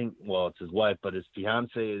 I think, it's his wife, but his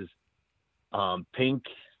fiance's pink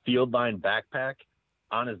Fieldline backpack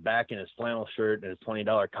on his back in his flannel shirt and his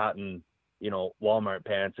 $20 cotton, Walmart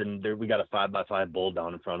pants. And we got a 5x5 bull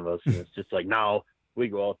down in front of us. And it's just like, now we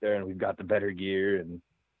go out there and we've got the better gear. And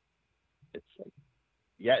it's like,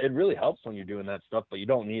 yeah, it really helps when you're doing that stuff, but you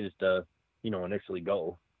don't need it to, initially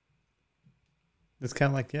go. It's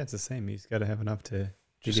kind of like, it's the same. You just got to have enough to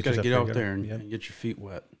just got to get out there and get your feet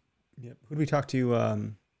wet. Yep. Who did we talk to a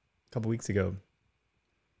couple weeks ago?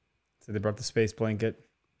 So they brought the space blanket,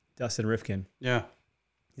 Dustin Rifkin. Yeah.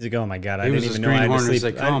 He's like, oh my God, I didn't even know I had to sleep. He's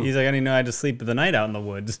like, I didn't know I had to sleep the night out in the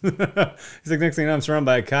woods. He's like, next thing you know, I'm surrounded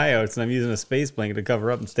by coyotes and I'm using a space blanket to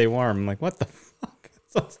cover up and stay warm. I'm like, what the fuck?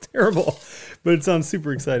 It sounds terrible, but it sounds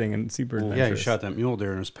super exciting and super adventurous. Yeah, he shot that mule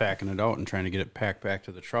deer and was packing it out and trying to get it packed back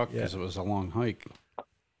to the truck because it was a long hike.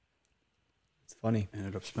 It's funny.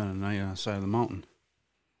 Ended up spending the night on the side of the mountain.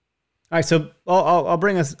 All right, so I'll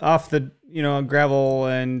bring us off the gravel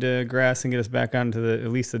and grass and get us back onto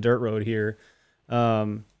at least the dirt road here.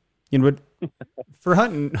 But for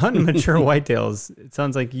hunting mature whitetails, it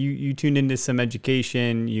sounds like you tuned into some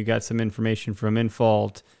education. You got some information from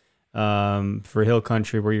Infault for hill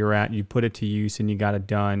country where you're at. You put it to use and you got it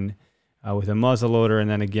done with a muzzleloader, and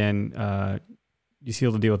then again you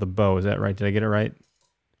sealed the deal with a bow. Is that right? Did I get it right?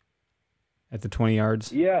 At the 20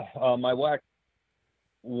 yards. Yeah, my whack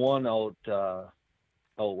one out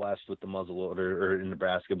west with the muzzleloader or in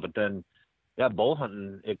Nebraska, but then bow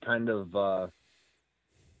hunting, it kind of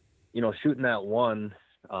shooting that one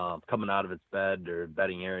coming out of its bed or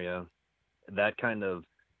bedding area, that kind of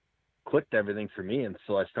clicked everything for me. And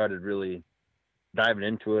so I started really diving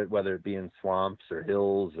into it, whether it be in swamps or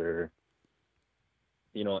hills or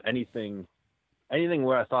anything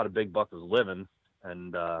where I thought a big buck was living.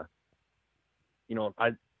 And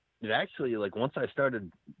it actually, like, once I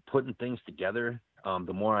started putting things together,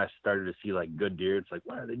 the more I started to see like good deer, it's like,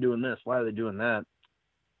 why are they doing this? Why are they doing that?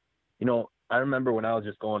 You know, I remember when I was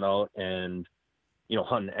just going out and, you know,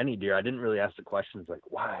 hunting any deer, I didn't really ask the questions like,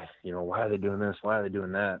 why? You know, why are they doing this? Why are they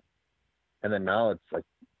doing that? And then now it's like,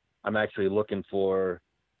 I'm actually looking for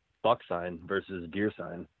buck sign versus deer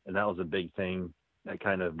sign. And that was a big thing that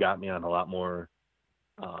kind of got me on a lot more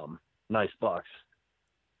nice bucks.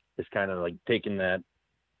 It's kind of like taking that,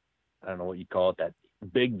 I don't know what you call it, that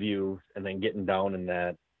big view, and then getting down in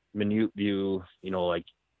that minute view, you know, like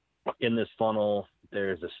in this funnel,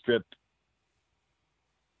 there's a strip,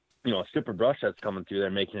 you know, a strip of brush that's coming through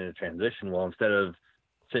there, making it a transition. Well, instead of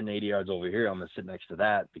sitting 80 yards over here, I'm going to sit next to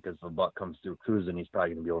that because the buck comes through cruising. He's probably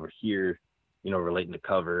going to be over here, you know, relating to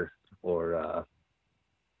cover or,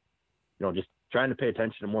 you know, just trying to pay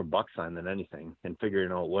attention to more buck sign than anything and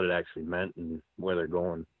figuring out what it actually meant and where they're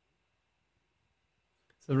going.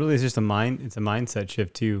 So really it's just it's a mindset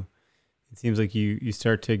shift too. It seems like you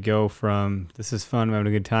start to go from, this is fun, I'm having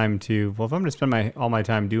a good time, to, well, if I'm going to spend all my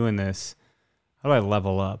time doing this, how do I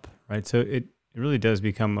level up, right? So it really does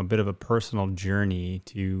become a bit of a personal journey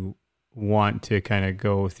to want to kind of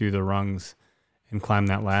go through the rungs and climb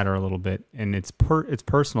that ladder a little bit. And it's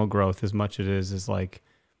personal growth as much as it is like,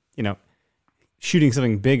 you know, shooting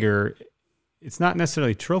something bigger. It's not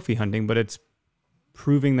necessarily trophy hunting, but it's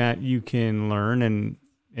proving that you can learn and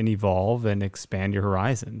evolve and expand your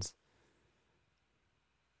horizons.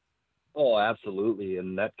 Oh, absolutely.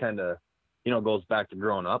 And that kind of, you know, goes back to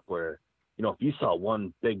growing up where, you know, if you saw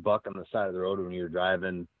one big buck on the side of the road when you were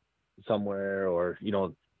driving somewhere, or, you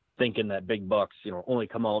know, thinking that big bucks, you know, only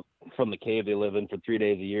come out from the cave they live in for 3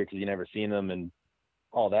 days a year because you never seen them and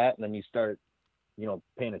all that. And then you start, you know,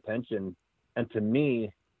 paying attention. And to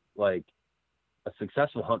me, like, a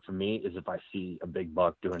successful hunt for me is if I see a big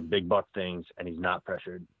buck doing big buck things and he's not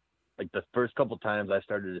pressured. Like the first couple times I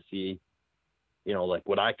started to see, you know, like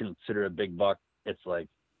what I consider a big buck, it's like,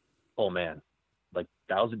 oh man, like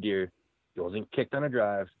that was a deer. He wasn't kicked on a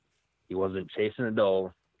drive. He wasn't chasing a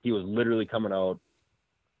doe. He was literally coming out.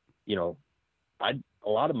 You know, a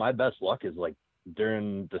lot of my best luck is like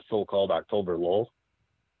during the so-called October lull.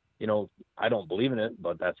 You know, I don't believe in it,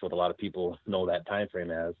 but that's what a lot of people know that time frame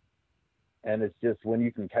as. And it's just when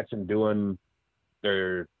you can catch them doing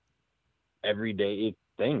their everyday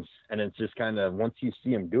things. And it's just kind of, once you see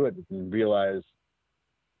them do it, you can realize,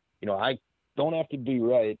 you know, I don't have to be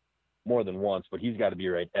right more than once, but he's got to be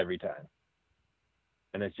right every time.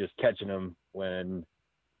 And it's just catching him when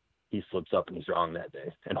he slips up and he's wrong that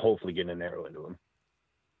day, and hopefully getting an arrow into him.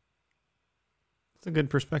 That's a good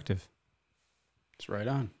perspective. It's right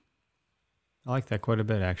on. I like that quite a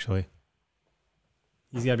bit, actually.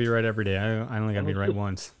 He's got to be right every day. I only got to be right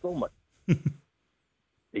once. So much.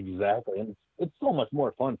 Exactly. And it's so much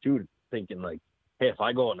more fun, too, thinking like, hey, if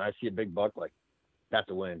I go and I see a big buck, like, that's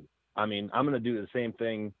a win. I mean, I'm going to do the same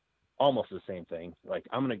thing, almost the same thing. Like,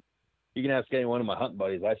 you can ask any one of my hunting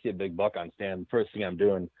buddies, I see a big buck on stand, the first thing I'm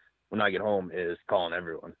doing when I get home is calling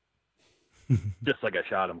everyone. Just like I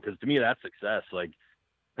shot him. Because to me, that's success. Like,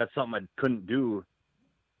 that's something I couldn't do,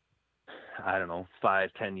 I don't know,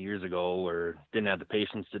 5-10 years ago, or didn't have the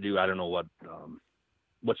patience to do. I don't know what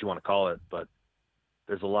you want to call it, but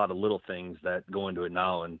there's a lot of little things that go into it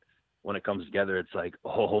now. And when it comes together, it's like,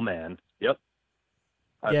 oh man, yep.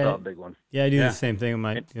 I saw a big one. Yeah, I do the same thing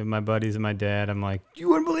with my buddies and my dad. I'm like, you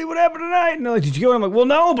wouldn't believe what happened tonight. And they're like, did you go? I'm like, well,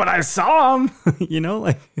 no, but I saw him. You know,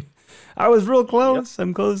 like I was real close. Yep.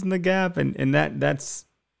 I'm closing the gap. And that's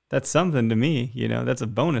something to me, you know, that's a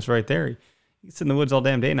bonus right there. You can sit in the woods all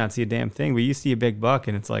damn day and not see a damn thing, but you see a big buck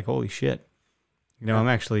and it's like, holy shit. You know, I'm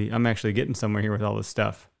actually getting somewhere here with all this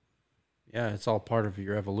stuff. Yeah, it's all part of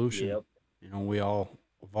your evolution. Yep. You know, we all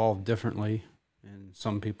evolve differently, and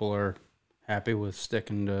some people are happy with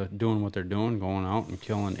sticking to doing what they're doing, going out and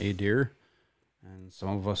killing a deer, and some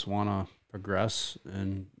of us want to progress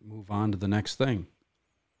and move on to the next thing.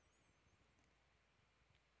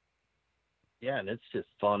 Yeah, and it's just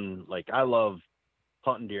fun. Like, I love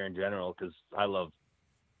hunting deer in general because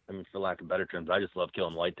for lack of better terms, I just love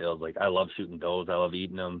killing whitetails. Like, I love shooting does. I love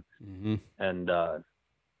eating them. Mm-hmm. And,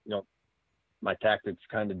 you know, my tactics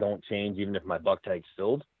kind of don't change even if my buck tag's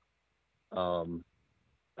filled.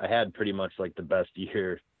 I had pretty much like the best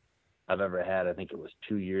year I've ever had. I think it was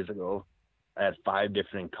 2 years ago. I had 5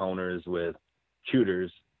 different encounters with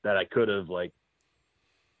shooters that I could have, like,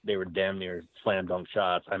 they were damn near slam dunk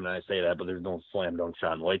shots. I mean, I say that, but there's no slam dunk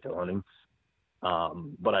shot in whitetail hunting.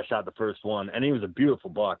 But I shot the first one, and he was a beautiful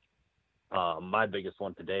buck, my biggest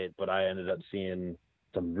one to date. But I ended up seeing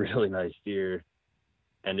some really nice deer,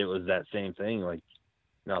 and it was that same thing. Like,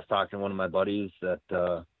 you know, I was talking to one of my buddies that,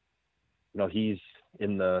 you know, he's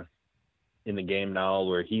in the in the game now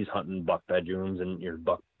where he's hunting buck bedrooms and your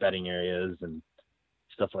buck bedding areas and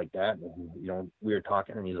stuff like that. And, you know, we were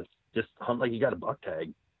talking and he's like, just hunt like you got a buck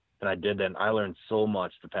tag. And I did that, and I learned so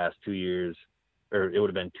much the past 2 years, or it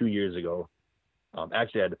would have been 2 years ago.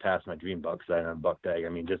 Actually, I had to pass my dream buck because I had a buck tag. I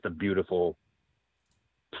mean, just a beautiful,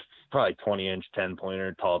 probably 20-inch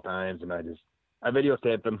 10-pointer, tall times, and I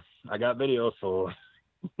videotaped them. I got video, so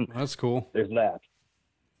that's cool. There's that.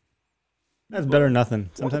 That's better than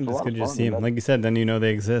nothing. Sometimes it's good to just see them. Like you said, then you know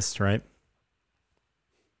they exist, right?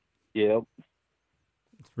 Yep.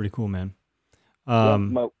 It's pretty cool, man.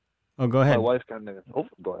 Go ahead. My wife kind of. Oh,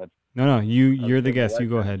 go ahead. No, you're the guest. You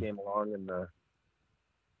go ahead. Came along and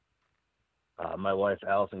my wife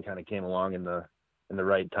Allison kind of came along in the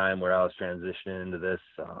right time where I was transitioning into this.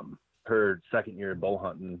 Her second year bow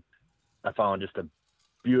hunting, I found just a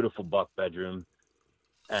beautiful buck bedroom,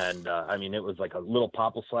 and I mean it was like a little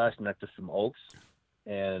popple slash next to some oaks,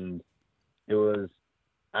 and it was.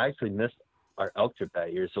 I actually missed our elk trip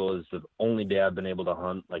that year, so it was the only day I've been able to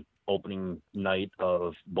hunt like opening night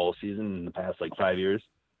of bow season in the past like 5 years.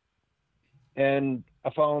 And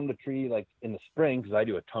I found a tree like in the spring because I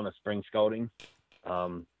do a ton of spring scouting.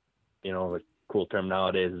 You know, the cool term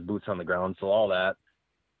nowadays is boots on the ground, so all that.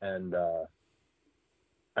 And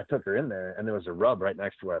I took her in there, and there was a rub right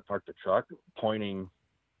next to where I parked the truck, pointing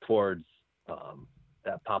towards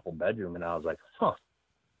that popple bedroom, and I was like, "Huh,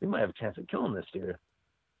 we might have a chance of killing this deer."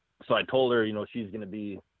 So I told her, you know, she's going to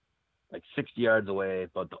be like 60 yards away,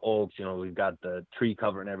 but the oaks, you know, we've got the tree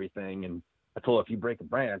cover and everything. And I told her, if you break a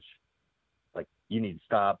branch, like you need to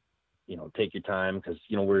stop, you know, take your time. Cause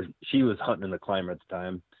you know, she was hunting in the climber at the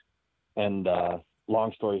time. And,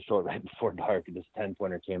 long story short, right before dark, this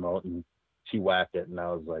 10-pointer came out and she whacked it. And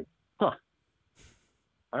I was like, huh,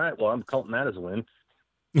 all right, well, I'm counting that as a win.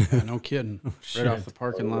 Yeah, no kidding. Right off the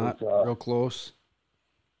parking lot, real close.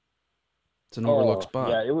 It's an overlooked spot.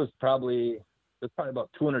 Yeah, it was probably about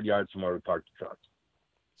 200 yards from where we parked the truck.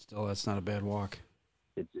 Still, that's not a bad walk.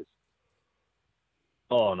 It just,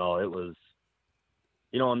 oh no, it was,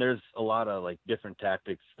 you know, and there's a lot of like different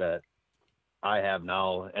tactics that I have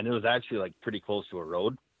now, and it was actually like pretty close to a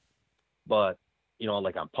road, but you know,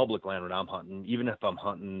 like on public land when I'm hunting, even if I'm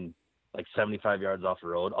hunting like 75 yards off the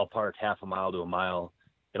road, I'll park half a mile to a mile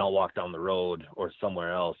and I'll walk down the road or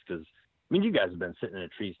somewhere else. Cause I mean, you guys have been sitting in a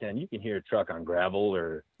tree stand. You can hear a truck on gravel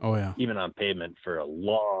or even on pavement for a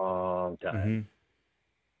long time. Mm-hmm.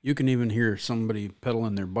 You can even hear somebody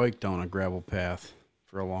pedaling their bike down a gravel path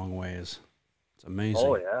for a long ways. It's amazing.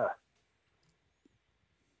 Oh, yeah.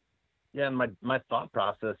 Yeah, and my thought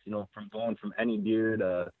process, you know, from going from any deer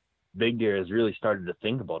to big deer has really started to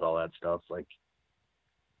think about all that stuff, like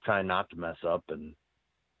trying not to mess up and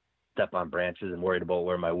step on branches and worried about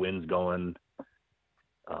where my wind's going.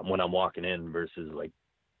 When I'm walking in versus like,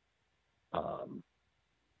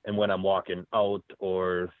 and when I'm walking out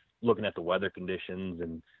or looking at the weather conditions.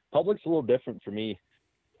 And public's a little different for me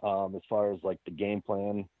as far as like the game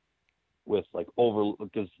plan with like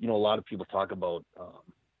because, you know, a lot of people talk about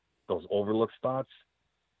those overlook spots.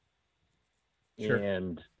 Sure.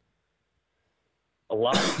 And a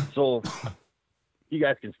lot. So you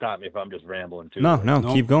guys can stop me if I'm just rambling too.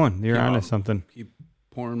 No, keep going. You're onto something. Keep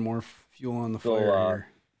pouring more fuel on the fire here.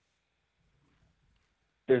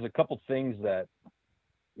 There's a couple things that,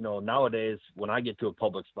 you know, nowadays when I get to a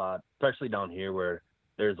public spot, especially down here where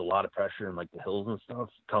there's a lot of pressure in like the hills and stuff,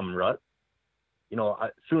 come rut, you know,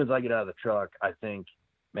 as soon as I get out of the truck, I think,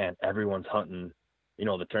 man, everyone's hunting, you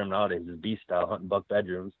know, the term nowadays is beast style, hunting buck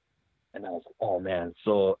bedrooms. And I was like, oh man,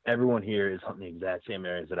 so everyone here is hunting the exact same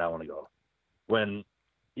areas that I want to go. When,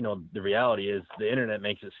 you know, the reality is the internet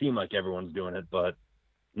makes it seem like everyone's doing it, but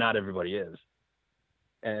not everybody is.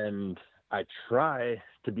 And I try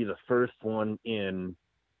to be the first one in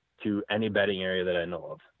to any bedding area that I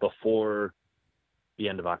know of before the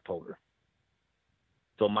end of October.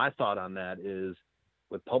 So my thought on that is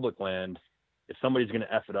with public land, if somebody's going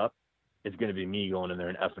to F it up, it's going to be me going in there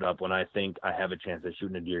and F it up when I think I have a chance of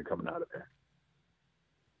shooting a deer coming out of there.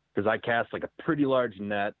 Because I cast like a pretty large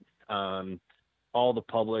net on all the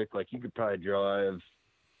public. Like you could probably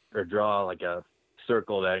draw like a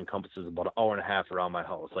circle that encompasses about an hour and a half around my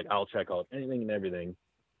house. Like I'll check out anything and everything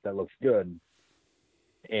that looks good,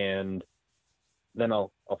 and then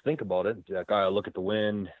I'll think about it. Like I'll look at the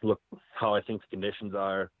wind, look how I think the conditions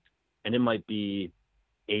are, and it might be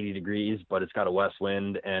 80 degrees, but it's got a west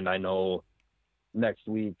wind, and I know next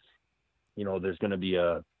week, you know, there's going to be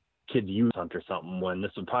a kids youth hunt or something when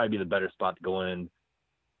this would probably be the better spot to go in,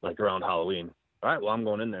 like around Halloween. All right, well, I'm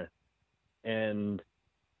going in there, and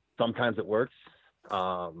sometimes it works.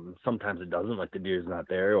 Sometimes it doesn't, like the deer's not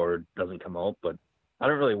there or doesn't come out, but I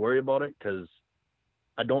don't really worry about it because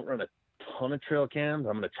I don't run a ton of trail cams.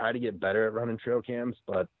 I'm going to try to get better at running trail cams,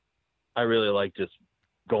 but I really like just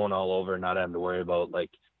going all over and not having to worry about like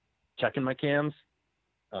checking my cams.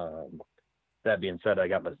 That being said, I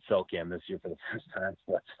got my cell cam this year for the first time,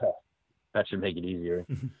 so that should make it easier.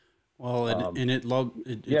 Well,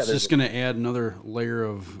 it's just going to add another layer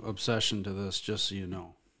of obsession to this, just so you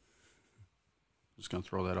know. Just going to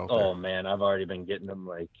throw that out there. Oh man, I've already been getting them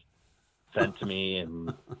like sent to me,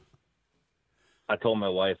 and I told my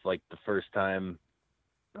wife like the first time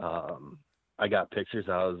I got pictures,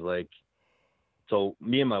 I was like, so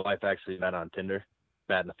me and my wife actually met on Tinder,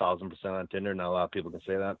 batting 1,000% on Tinder. Not a lot of people can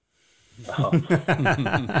say that.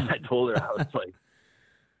 I told her, I was like,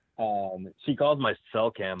 she calls my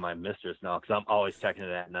cell cam my mistress now because I'm always checking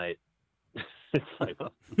it at night. It's like,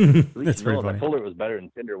 well, that's pretty funny. I told her it was better than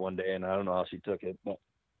Tinder one day, and I don't know how she took it, but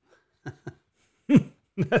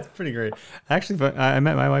that's pretty great. Actually, I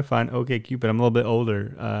met my wife on OkCupid. I'm a little bit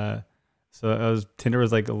older, so Tinder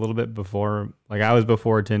was like a little bit before. Like I was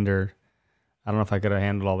before Tinder. I don't know if I could have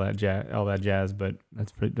handled all that jazz, but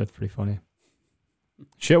that's pretty funny.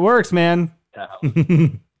 Shit works, man.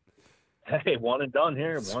 Hey, one and done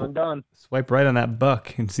here. One and done. Swipe right on that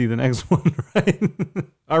buck and see the next one, right?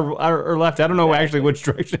 or left. I don't know actually which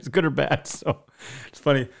direction is good or bad. So it's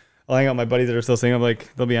funny. I'll hang out with my buddies that are still single. I'm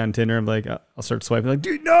like, they'll be on Tinder. I'm like, I'll start swiping. Like,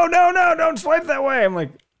 dude, no, don't swipe that way. I'm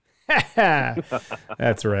like,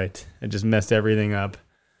 that's right. It just messed everything up.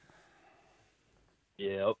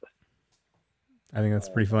 Yep. I think that's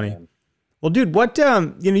pretty funny. Man. Well, dude, what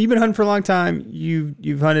you've been hunting for a long time.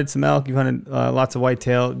 You've hunted some elk. You've hunted lots of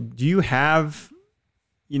whitetail. Do you have,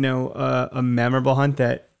 a memorable hunt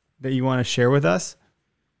that you want to share with us?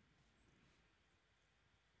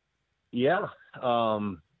 Yeah.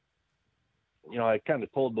 I kind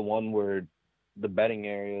of told the one where the bedding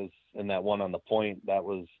areas and that one on the point, that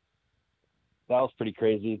was pretty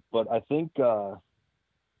crazy. But I think I'm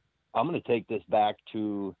going to take this back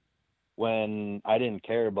to when I didn't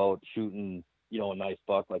care about shooting, a nice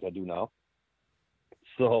buck like I do now.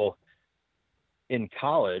 So in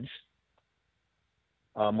college,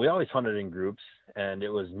 we always hunted in groups, and it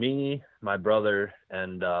was me, my brother,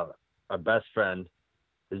 and our best friend.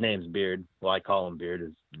 His name's Beard. Well, I call him Beard.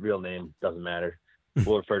 His real name doesn't matter.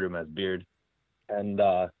 We'll refer to him as Beard. And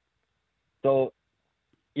so,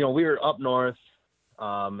 we were up north,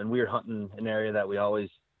 and we were hunting an area that we always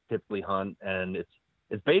typically hunt, and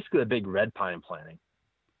it's basically a big red pine planting.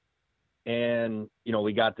 And,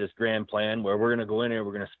 we got this grand plan where we're going to go in here,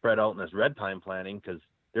 we're going to spread out in this red pine planting because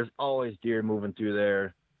there's always deer moving through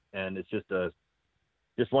there. And it's just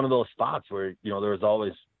one of those spots where, there was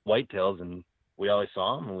always whitetails, and we always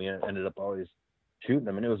saw them, and we ended up always shooting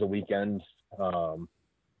them. And it was a weekend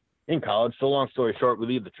in college. So long story short, we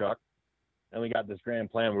leave the truck, and we got this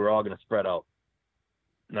grand plan. We're all going to spread out.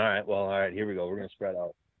 All right, here we go. We're going to spread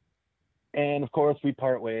out. And of course, we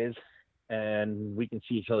part ways, and we can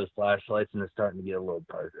see each other's flashlights, and it's starting to get a little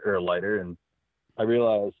lighter. And I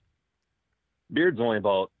realized Beard's only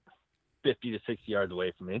about 50 to 60 yards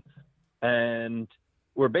away from me, and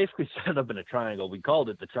we're basically set up in a triangle. We called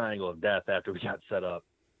it the Triangle of Death after we got set up,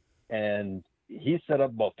 and he's set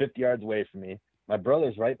up about 50 yards away from me. My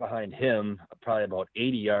brother's right behind him, probably about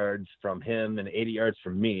 80 yards from him and 80 yards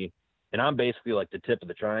from me, and I'm basically like the tip of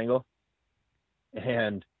the triangle.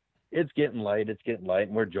 And it's getting light,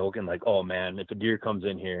 and we're joking like, oh man, if a deer comes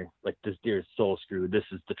in here, like this deer is so screwed. This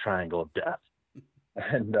is the Triangle of Death.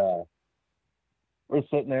 And we're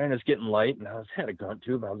sitting there, and it's getting light, and I had a gun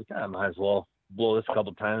tube. I was like, I might as well blow this a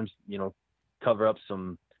couple times, cover up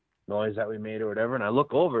some noise that we made or whatever. And I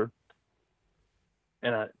look over,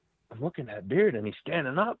 and I'm looking at Beard, and he's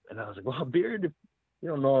standing up, and I was like, well, Beard, you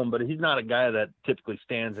don't know him, but he's not a guy that typically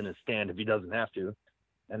stands in his stand if he doesn't have to.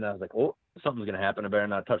 And I was like, oh, something's going to happen. I better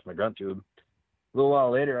not touch my grunt tube. A little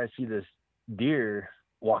while later, I see this deer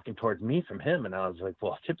walking towards me from him. And I was like,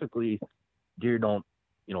 well, typically deer don't,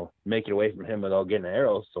 make it away from him without getting an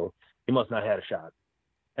arrow. So he must not have had a shot.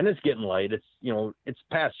 And it's getting light. It's, it's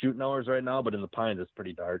past shooting hours right now, but in the pines, it's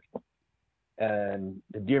pretty dark. And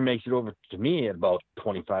the deer makes it over to me at about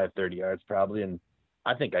 25, 30 yards probably. And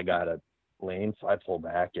I think I got a lane. So I pull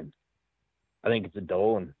back, and I think it's a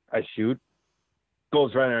doe, and I shoot.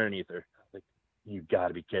 Goes right underneath her. Like, you got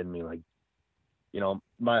to be kidding me. Like,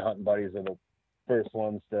 my hunting buddies are the first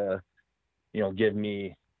ones to, give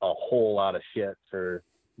me a whole lot of shit for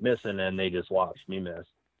missing, and they just watched me miss.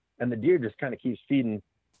 And the deer just kind of keeps feeding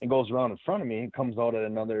and goes around in front of me and comes out at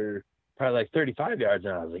another probably like 35 yards.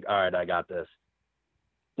 And I was like, all right, I got this.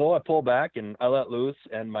 So I pull back, and I let loose,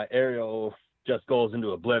 and my arrow just goes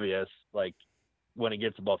into oblivious. Like, when it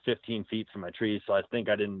gets about 15 feet from my tree. So I think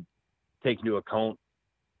I didn't take into account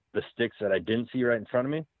the sticks that I didn't see right in front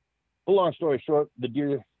of me. But long story short, the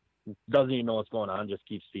deer doesn't even know what's going on, just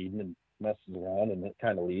keeps feeding and messes around, and it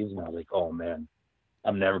kind of leaves. And I was like, oh man,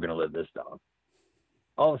 I'm never going to live this down.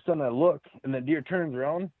 All of a sudden I look, and the deer turns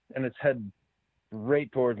around, and it's head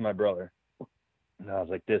right towards my brother. And I was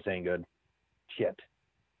like, this ain't good. Shit.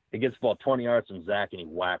 It gets about 20 yards from Zach, and he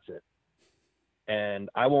whacks it. And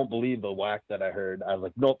I won't believe the whack that I heard. I was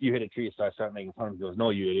like, nope, you hit a tree. So I start making fun of him. He goes, no,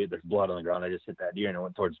 you idiot. There's blood on the ground. I just hit that deer, and it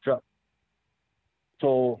went towards the truck.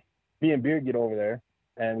 So me and Beard get over there,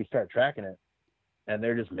 and we start tracking it. And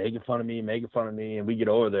they're just making fun of me. And we get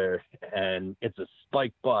over there, and it's a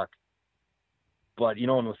spiked buck. But, you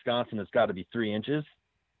know, in Wisconsin, it's got to be 3 inches.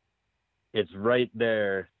 It's right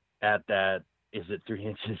there at that. Is it 3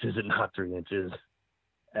 inches? Is it not 3 inches?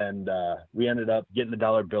 And we ended up getting the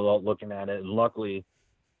dollar bill out, looking at it. And luckily,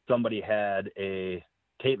 somebody had a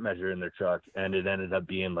tape measure in their truck, and it ended up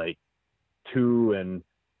being like 2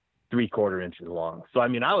 3/4 inches long. So, I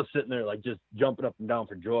mean, I was sitting there like just jumping up and down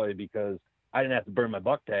for joy because I didn't have to burn my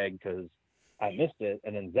buck tag because I missed it.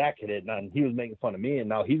 And then Zach hit it, and he was making fun of me. And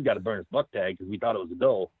now he's got to burn his buck tag because we thought it was a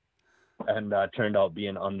doe, and turned out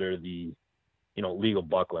being under the, you know, legal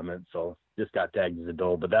buck limit. So just got tagged as a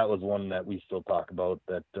doe. But that was one that we still talk about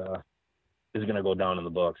that is going to go down in the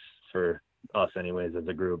books for us anyways as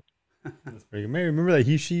a group. That's pretty good. Mary, remember that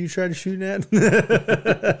he you tried to shoot at?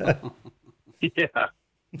 Yeah.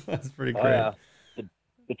 That's pretty great. Yeah.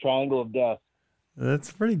 The triangle of death. That's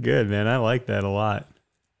pretty good, man. I like that a lot.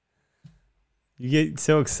 You get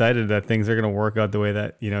so excited that things are going to work out the way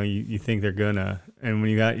that, you know, you think they're going to. And when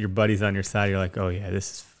you got your buddies on your side, you're like, oh, yeah,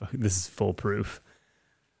 this is foolproof.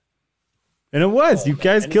 And it was. You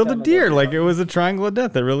guys killed a deer. Like, it was a triangle of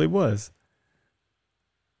death. It really was.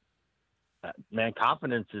 Man,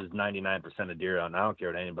 confidence is 99% of deer hunting. I don't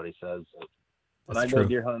care what anybody says. When That's I go true.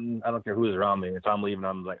 deer hunting, I don't care who's around me. If I'm leaving,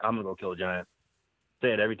 I'm like, I'm going to go kill a giant.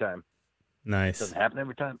 Say it every time. Nice. Does it happen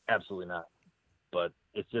every time? Absolutely not. But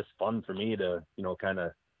it's just fun for me to, you know, kind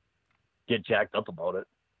of get jacked up about it.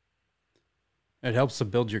 It helps to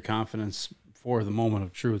build your confidence for the moment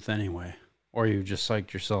of truth anyway. Or you just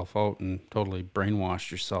psyched yourself out and totally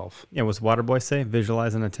brainwashed yourself. Yeah, what's Waterboy say?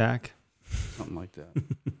 Visualize an attack? Something like that.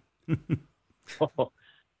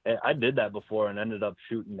 I did that before and ended up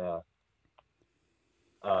shooting like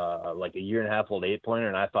a 1.5-year-old 8-pointer,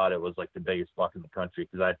 and I thought it was like the biggest buck in the country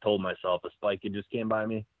because I told myself a spike had just came by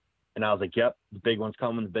me, and I was like, yep, the big one's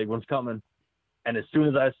coming. And as soon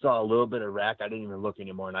as I saw a little bit of rack, I didn't even look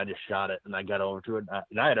anymore, and I just shot it, and I got over to it,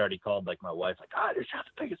 and I had already called like my wife, like, I just shot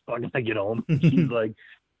the biggest buck. And I get home, she's like,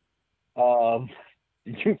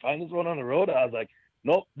 did you find this one on the road? I was like,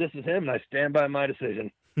 nope, this is him, and I stand by my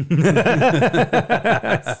decision. Stand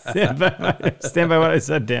by what I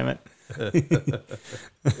said, damn it.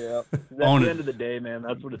 Yeah. At the end of the day, man,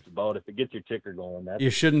 that's what it's about. If it gets your ticker going, you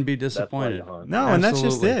shouldn't be disappointed. No, and that's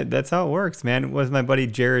just it. That's how it works, man. It was my buddy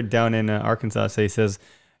Jared down in Arkansas. So he says,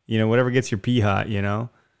 you know, whatever gets your pee hot, you know?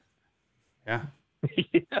 Yeah.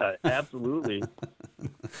 Yeah, absolutely.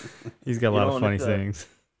 He's got a lot of funny sayings.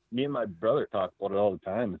 Me and my brother talk about it all the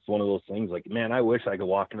time. It's one of those things like, man, I wish I could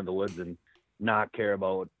walk into the woods and not care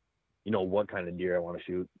about, you know, what kind of deer I want to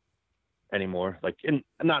shoot anymore. Like, and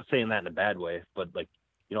I'm not saying that in a bad way, but like,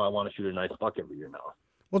 you know, I want to shoot a nice buck every year now.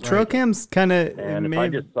 Well, trail cams kind of and if I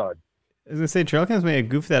just saw, I was gonna say trail cams may have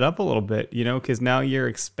goofed that up a little bit, you know, because now you're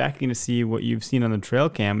expecting to see what you've seen on the trail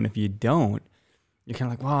cam, and if you don't, you're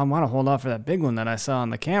kind of like, well, I want to hold off for that big one that I saw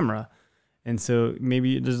on the camera, and so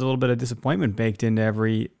maybe there's a little bit of disappointment baked into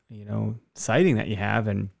every, you know, sighting that you have.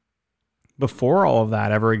 And before all of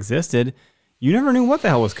that ever existed, you never knew what the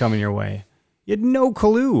hell was coming your way. You had no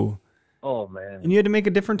clue. Oh man! And you had to make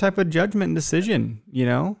a different type of judgment and decision, you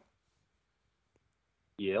know.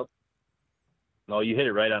 Yep. No, you hit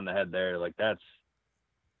it right on the head there. Like that's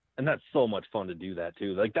so much fun to do that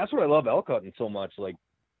too. Like that's what I love elk hunting so much. Like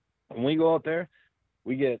when we go out there,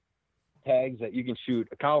 we get tags that you can shoot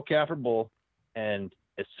a cow, calf, or bull, and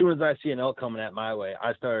as soon as I see an elk coming at my way,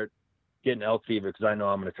 I start getting elk fever because I know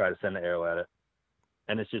I'm going to try to send an arrow at it.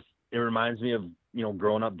 And it reminds me of, you know,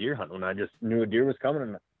 growing up deer hunting when I just knew a deer was coming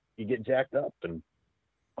and you get jacked up. And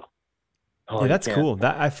yeah, that's cool.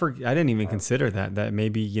 That I didn't even consider that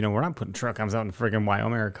maybe, you know, we're not putting trail cams out in friggin'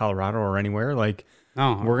 Wyoming or Colorado or anywhere. Like,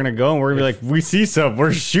 we're gonna go and we're gonna be like, we see something,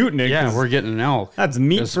 we're shooting it. Yeah, we're getting an elk. That's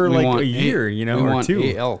meat for like a year, you know, we or want two.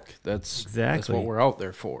 A elk. That's what we're out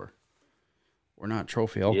there for. We're not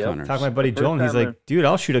trophy elk hunters. Talk to my buddy Joel, and he's like, dude,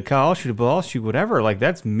 I'll shoot a cow, I'll shoot a bull, I'll shoot whatever. Like,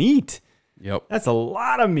 that's meat. Yep. That's a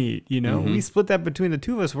lot of meat, you know. We split that between the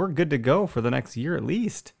two of us, we're good to go for the next year at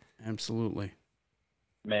least. Absolutely.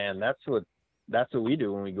 man, that's what we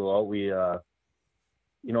do when we go out. We,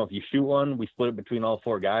 if you shoot one, we split it between all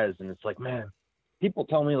 4 guys, and it's like, man, people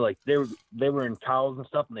tell me like they were in cows and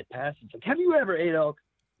stuff, and they passed. It's like, have you ever ate elk?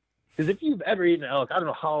 Because if you've ever eaten elk, I don't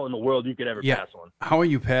know how in the world you could ever pass one. How are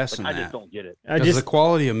you passing I that? just don't get it. Because the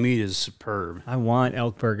quality of meat is superb. I want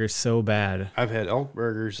elk burgers so bad. I've had elk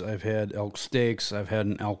burgers. I've had elk steaks. I've had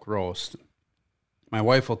an elk roast. My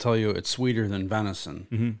wife will tell you it's sweeter than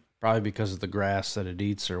venison, probably because of the grass that it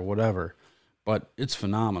eats or whatever. But it's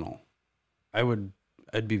phenomenal.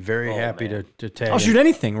 I'd be very happy to tag. I'll shoot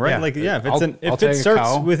anything, right? Yeah. If it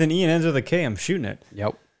starts with an E and ends with a K, I'm shooting it.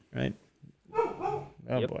 Yep. Right. Oh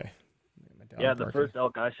boy. Yeah, the first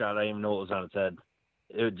elk I shot, I didn't even know what was on its head.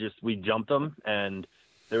 It was just, we jumped them, and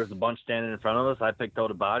there was a bunch standing in front of us. I picked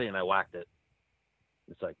out a body, and I whacked it.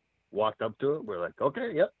 It's like, walked up to it. We're like,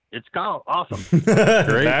 okay, yep, it's cow. Awesome.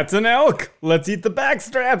 Great. That's an elk. Let's eat the back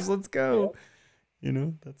straps. Let's go.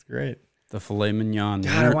 That's great. The filet mignon.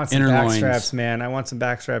 God, I want some back straps, man. I want some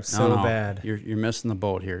back straps so bad. You're missing the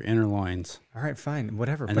boat here. Inner loins. All right, fine,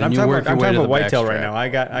 whatever. And but then I'm talking about whitetail right now. I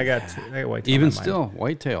got whitetail. Even still,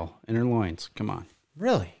 whitetail, inner loins. Come on.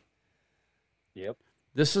 Really? Yep.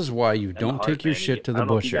 This is why you don't take your shit to the I don't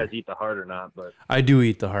know if butcher. you guys eat the heart or not, but I do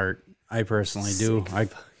eat the heart. I personally do.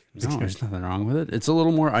 No, there's nothing wrong with it. It's a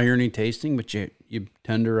little more irony tasting, but you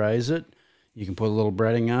tenderize it. You can put a little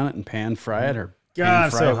breading on it and pan fry it, or God,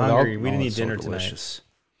 I'm fry so it hungry. without. We didn't eat It's dinner delicious.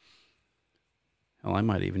 Hell, I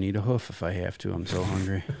might even eat a hoof if I have to. I'm so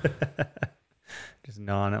hungry. Just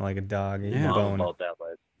gnawing it like a dog. Eating I'm a bone. all about that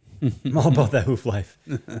life. I'm all about that hoof life.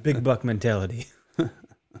 Big buck mentality.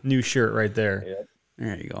 New shirt right there. Yep.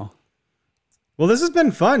 There you go. Well, this has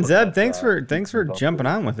been fun, Zeb. Thanks for jumping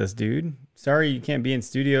on with us, dude. Sorry you can't be in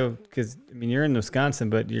studio because you're in Wisconsin,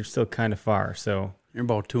 but you're still kind of far. So you're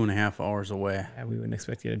about 2.5 hours away. Yeah, we wouldn't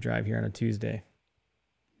expect you to drive here on a Tuesday.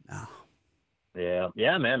 No.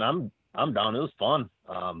 Yeah, man. I'm down. It was fun.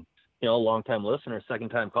 Long time listener, second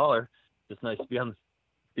time caller. Just nice to be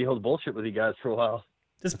able to bullshit with you guys for a while.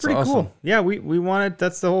 That's pretty awesome. Cool. Yeah, we wanted.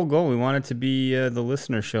 That's the whole goal. We want it to be the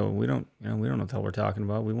listener show. We don't know what the hell we're talking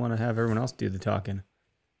about. We want to have everyone else do the talking.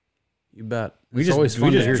 You bet. It's always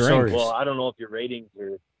fun to hear stories. Well, I don't know if your ratings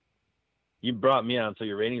are. You brought me on, so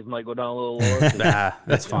your ratings might go down a little lower. Nah,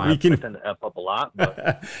 that's fine. We can tend to F up a lot,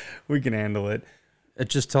 but we can handle it. It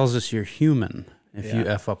just tells us you're human if you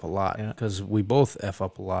F up a lot, because we both F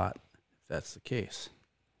up a lot. If that's the case.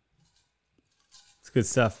 It's good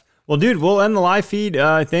stuff. Well, dude, we'll end the live feed.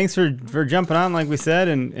 Thanks for jumping on, like we said,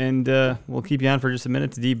 and we'll keep you on for just a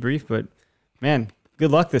minute to debrief. But man,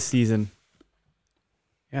 good luck this season.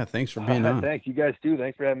 Yeah, thanks for being on. Thanks, you guys too.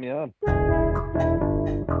 Thanks for having me on.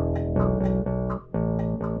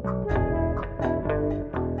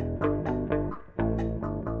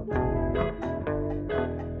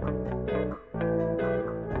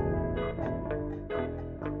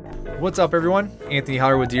 What's up, everyone? Anthony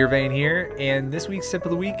Holler with Deer Vein here, and this week's Sip of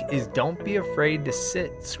the Week is don't be afraid to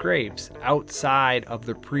sit scrapes outside of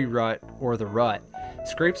the pre-rut or the rut.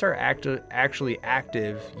 Scrapes are actually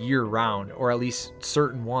active year-round, or at least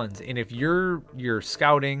certain ones, and if you're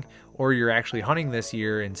scouting or you're actually hunting this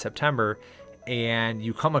year in September and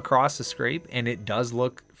you come across a scrape and it does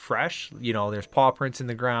look fresh, there's paw prints in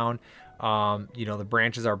the ground, the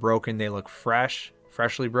branches are broken, they look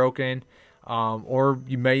freshly broken, or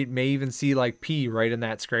you may even see like pee right in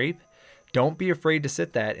that scrape. Don't be afraid to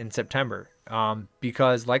sit that in September,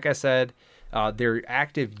 because like I said, they're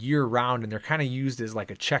active year round and they're kind of used as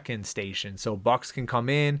like a check-in station. So bucks can come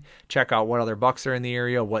in, check out what other bucks are in the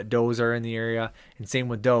area, what does are in the area, and same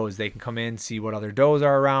with does. They can come in, see what other does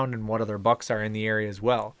are around and what other bucks are in the area as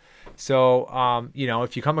well. So,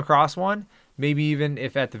 if you come across one, maybe even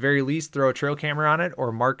if at the very least throw a trail camera on it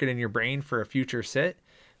or mark it in your brain for a future sit.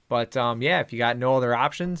 But if you got no other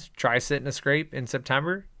options, try sitting a scrape in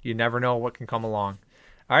September. You never know what can come along.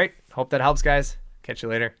 All right. Hope that helps, guys. Catch you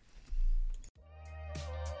later.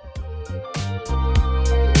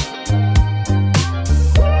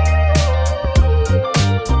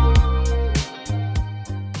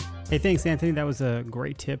 Hey, thanks, Anthony. That was a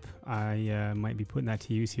great tip. I might be putting that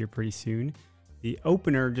to use here pretty soon. The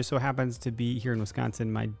opener just so happens to be here in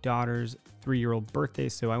Wisconsin, my daughter's 3-year-old birthday,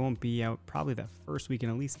 so I won't be out probably that first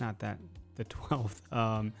weekend, at least not the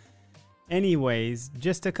 12th. Anyways,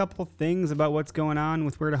 just a couple things about what's going on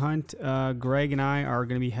with Where to Hunt. Greg and I are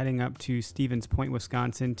going to be heading up to Stevens Point,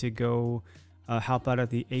 Wisconsin to go help out at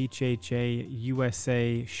the HHA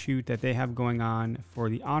USA shoot that they have going on for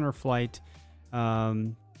the Honor Flight.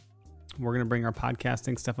 We're going to bring our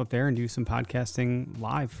podcasting stuff up there and do some podcasting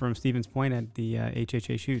live from Stevens Point at the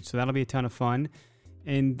HHA shoot. So that'll be a ton of fun.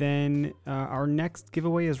 And then our next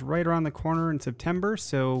giveaway is right around the corner in September.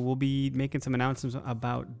 So we'll be making some announcements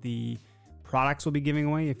about the products we'll be giving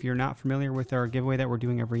away. If you're not familiar with our giveaway that we're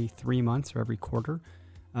doing every 3 months or every quarter,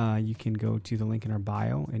 you can go to the link in our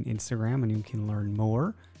bio and Instagram and you can learn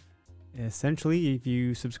more. Essentially, if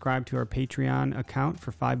you subscribe to our Patreon account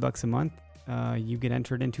for $5 a month, you get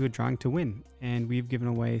entered into a drawing to win. And we've given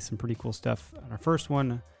away some pretty cool stuff on our first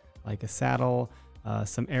one, like a saddle,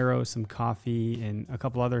 some arrows, some coffee, and a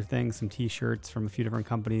couple other things, some t-shirts from a few different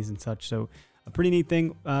companies and such. So a pretty neat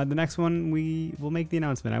thing. The next one we will make the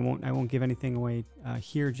announcement. I won't give anything away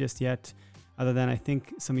here just yet, other than I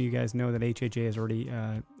think some of you guys know that HHA has already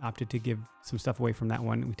opted to give some stuff away from that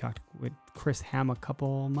one. We talked with Chris Ham a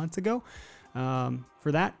couple months ago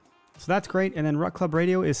for that. So that's great. And then Rut Club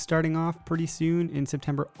Radio is starting off pretty soon in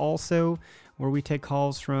September also, where we take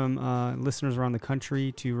calls from listeners around the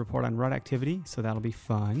country to report on rut activity. So that'll be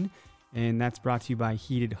fun. And that's brought to you by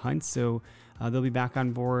Heated Hunts. So they'll be back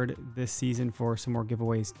on board this season for some more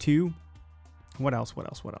giveaways too. What else?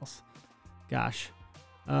 Gosh.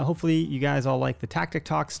 Hopefully you guys all like the Tactic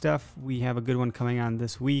Talk stuff. We have a good one coming on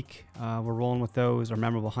this week. We're rolling with those. Our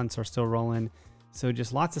memorable hunts are still rolling. So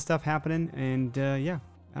just lots of stuff happening. And yeah,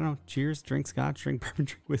 I don't know. Cheers, drink scotch, drink bourbon,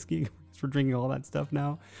 drink whiskey. We're drinking all that stuff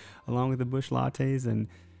now, along with the Busch lattes. And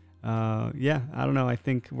yeah, I don't know. I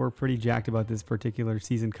think we're pretty jacked about this particular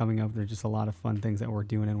season coming up. There's just a lot of fun things that we're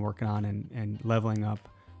doing and working on and leveling up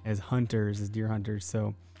as hunters, as deer hunters.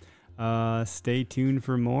 So stay tuned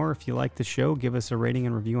for more. If you like the show, give us a rating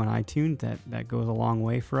and review on iTunes. That goes a long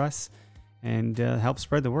way for us and help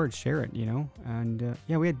spread the word. Share it, And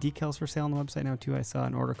yeah, we had decals for sale on the website now too. I saw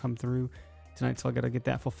an order come through tonight, so I got to get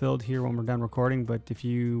that fulfilled here when we're done recording. But if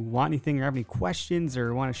you want anything or have any questions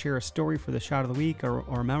or want to share a story for the shot of the week or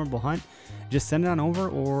a memorable hunt, just send it on over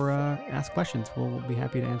or ask questions. We'll be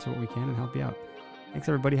happy to answer what we can and help you out. Thanks,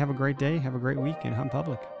 everybody. Have a great day. Have a great week and hunt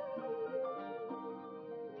public.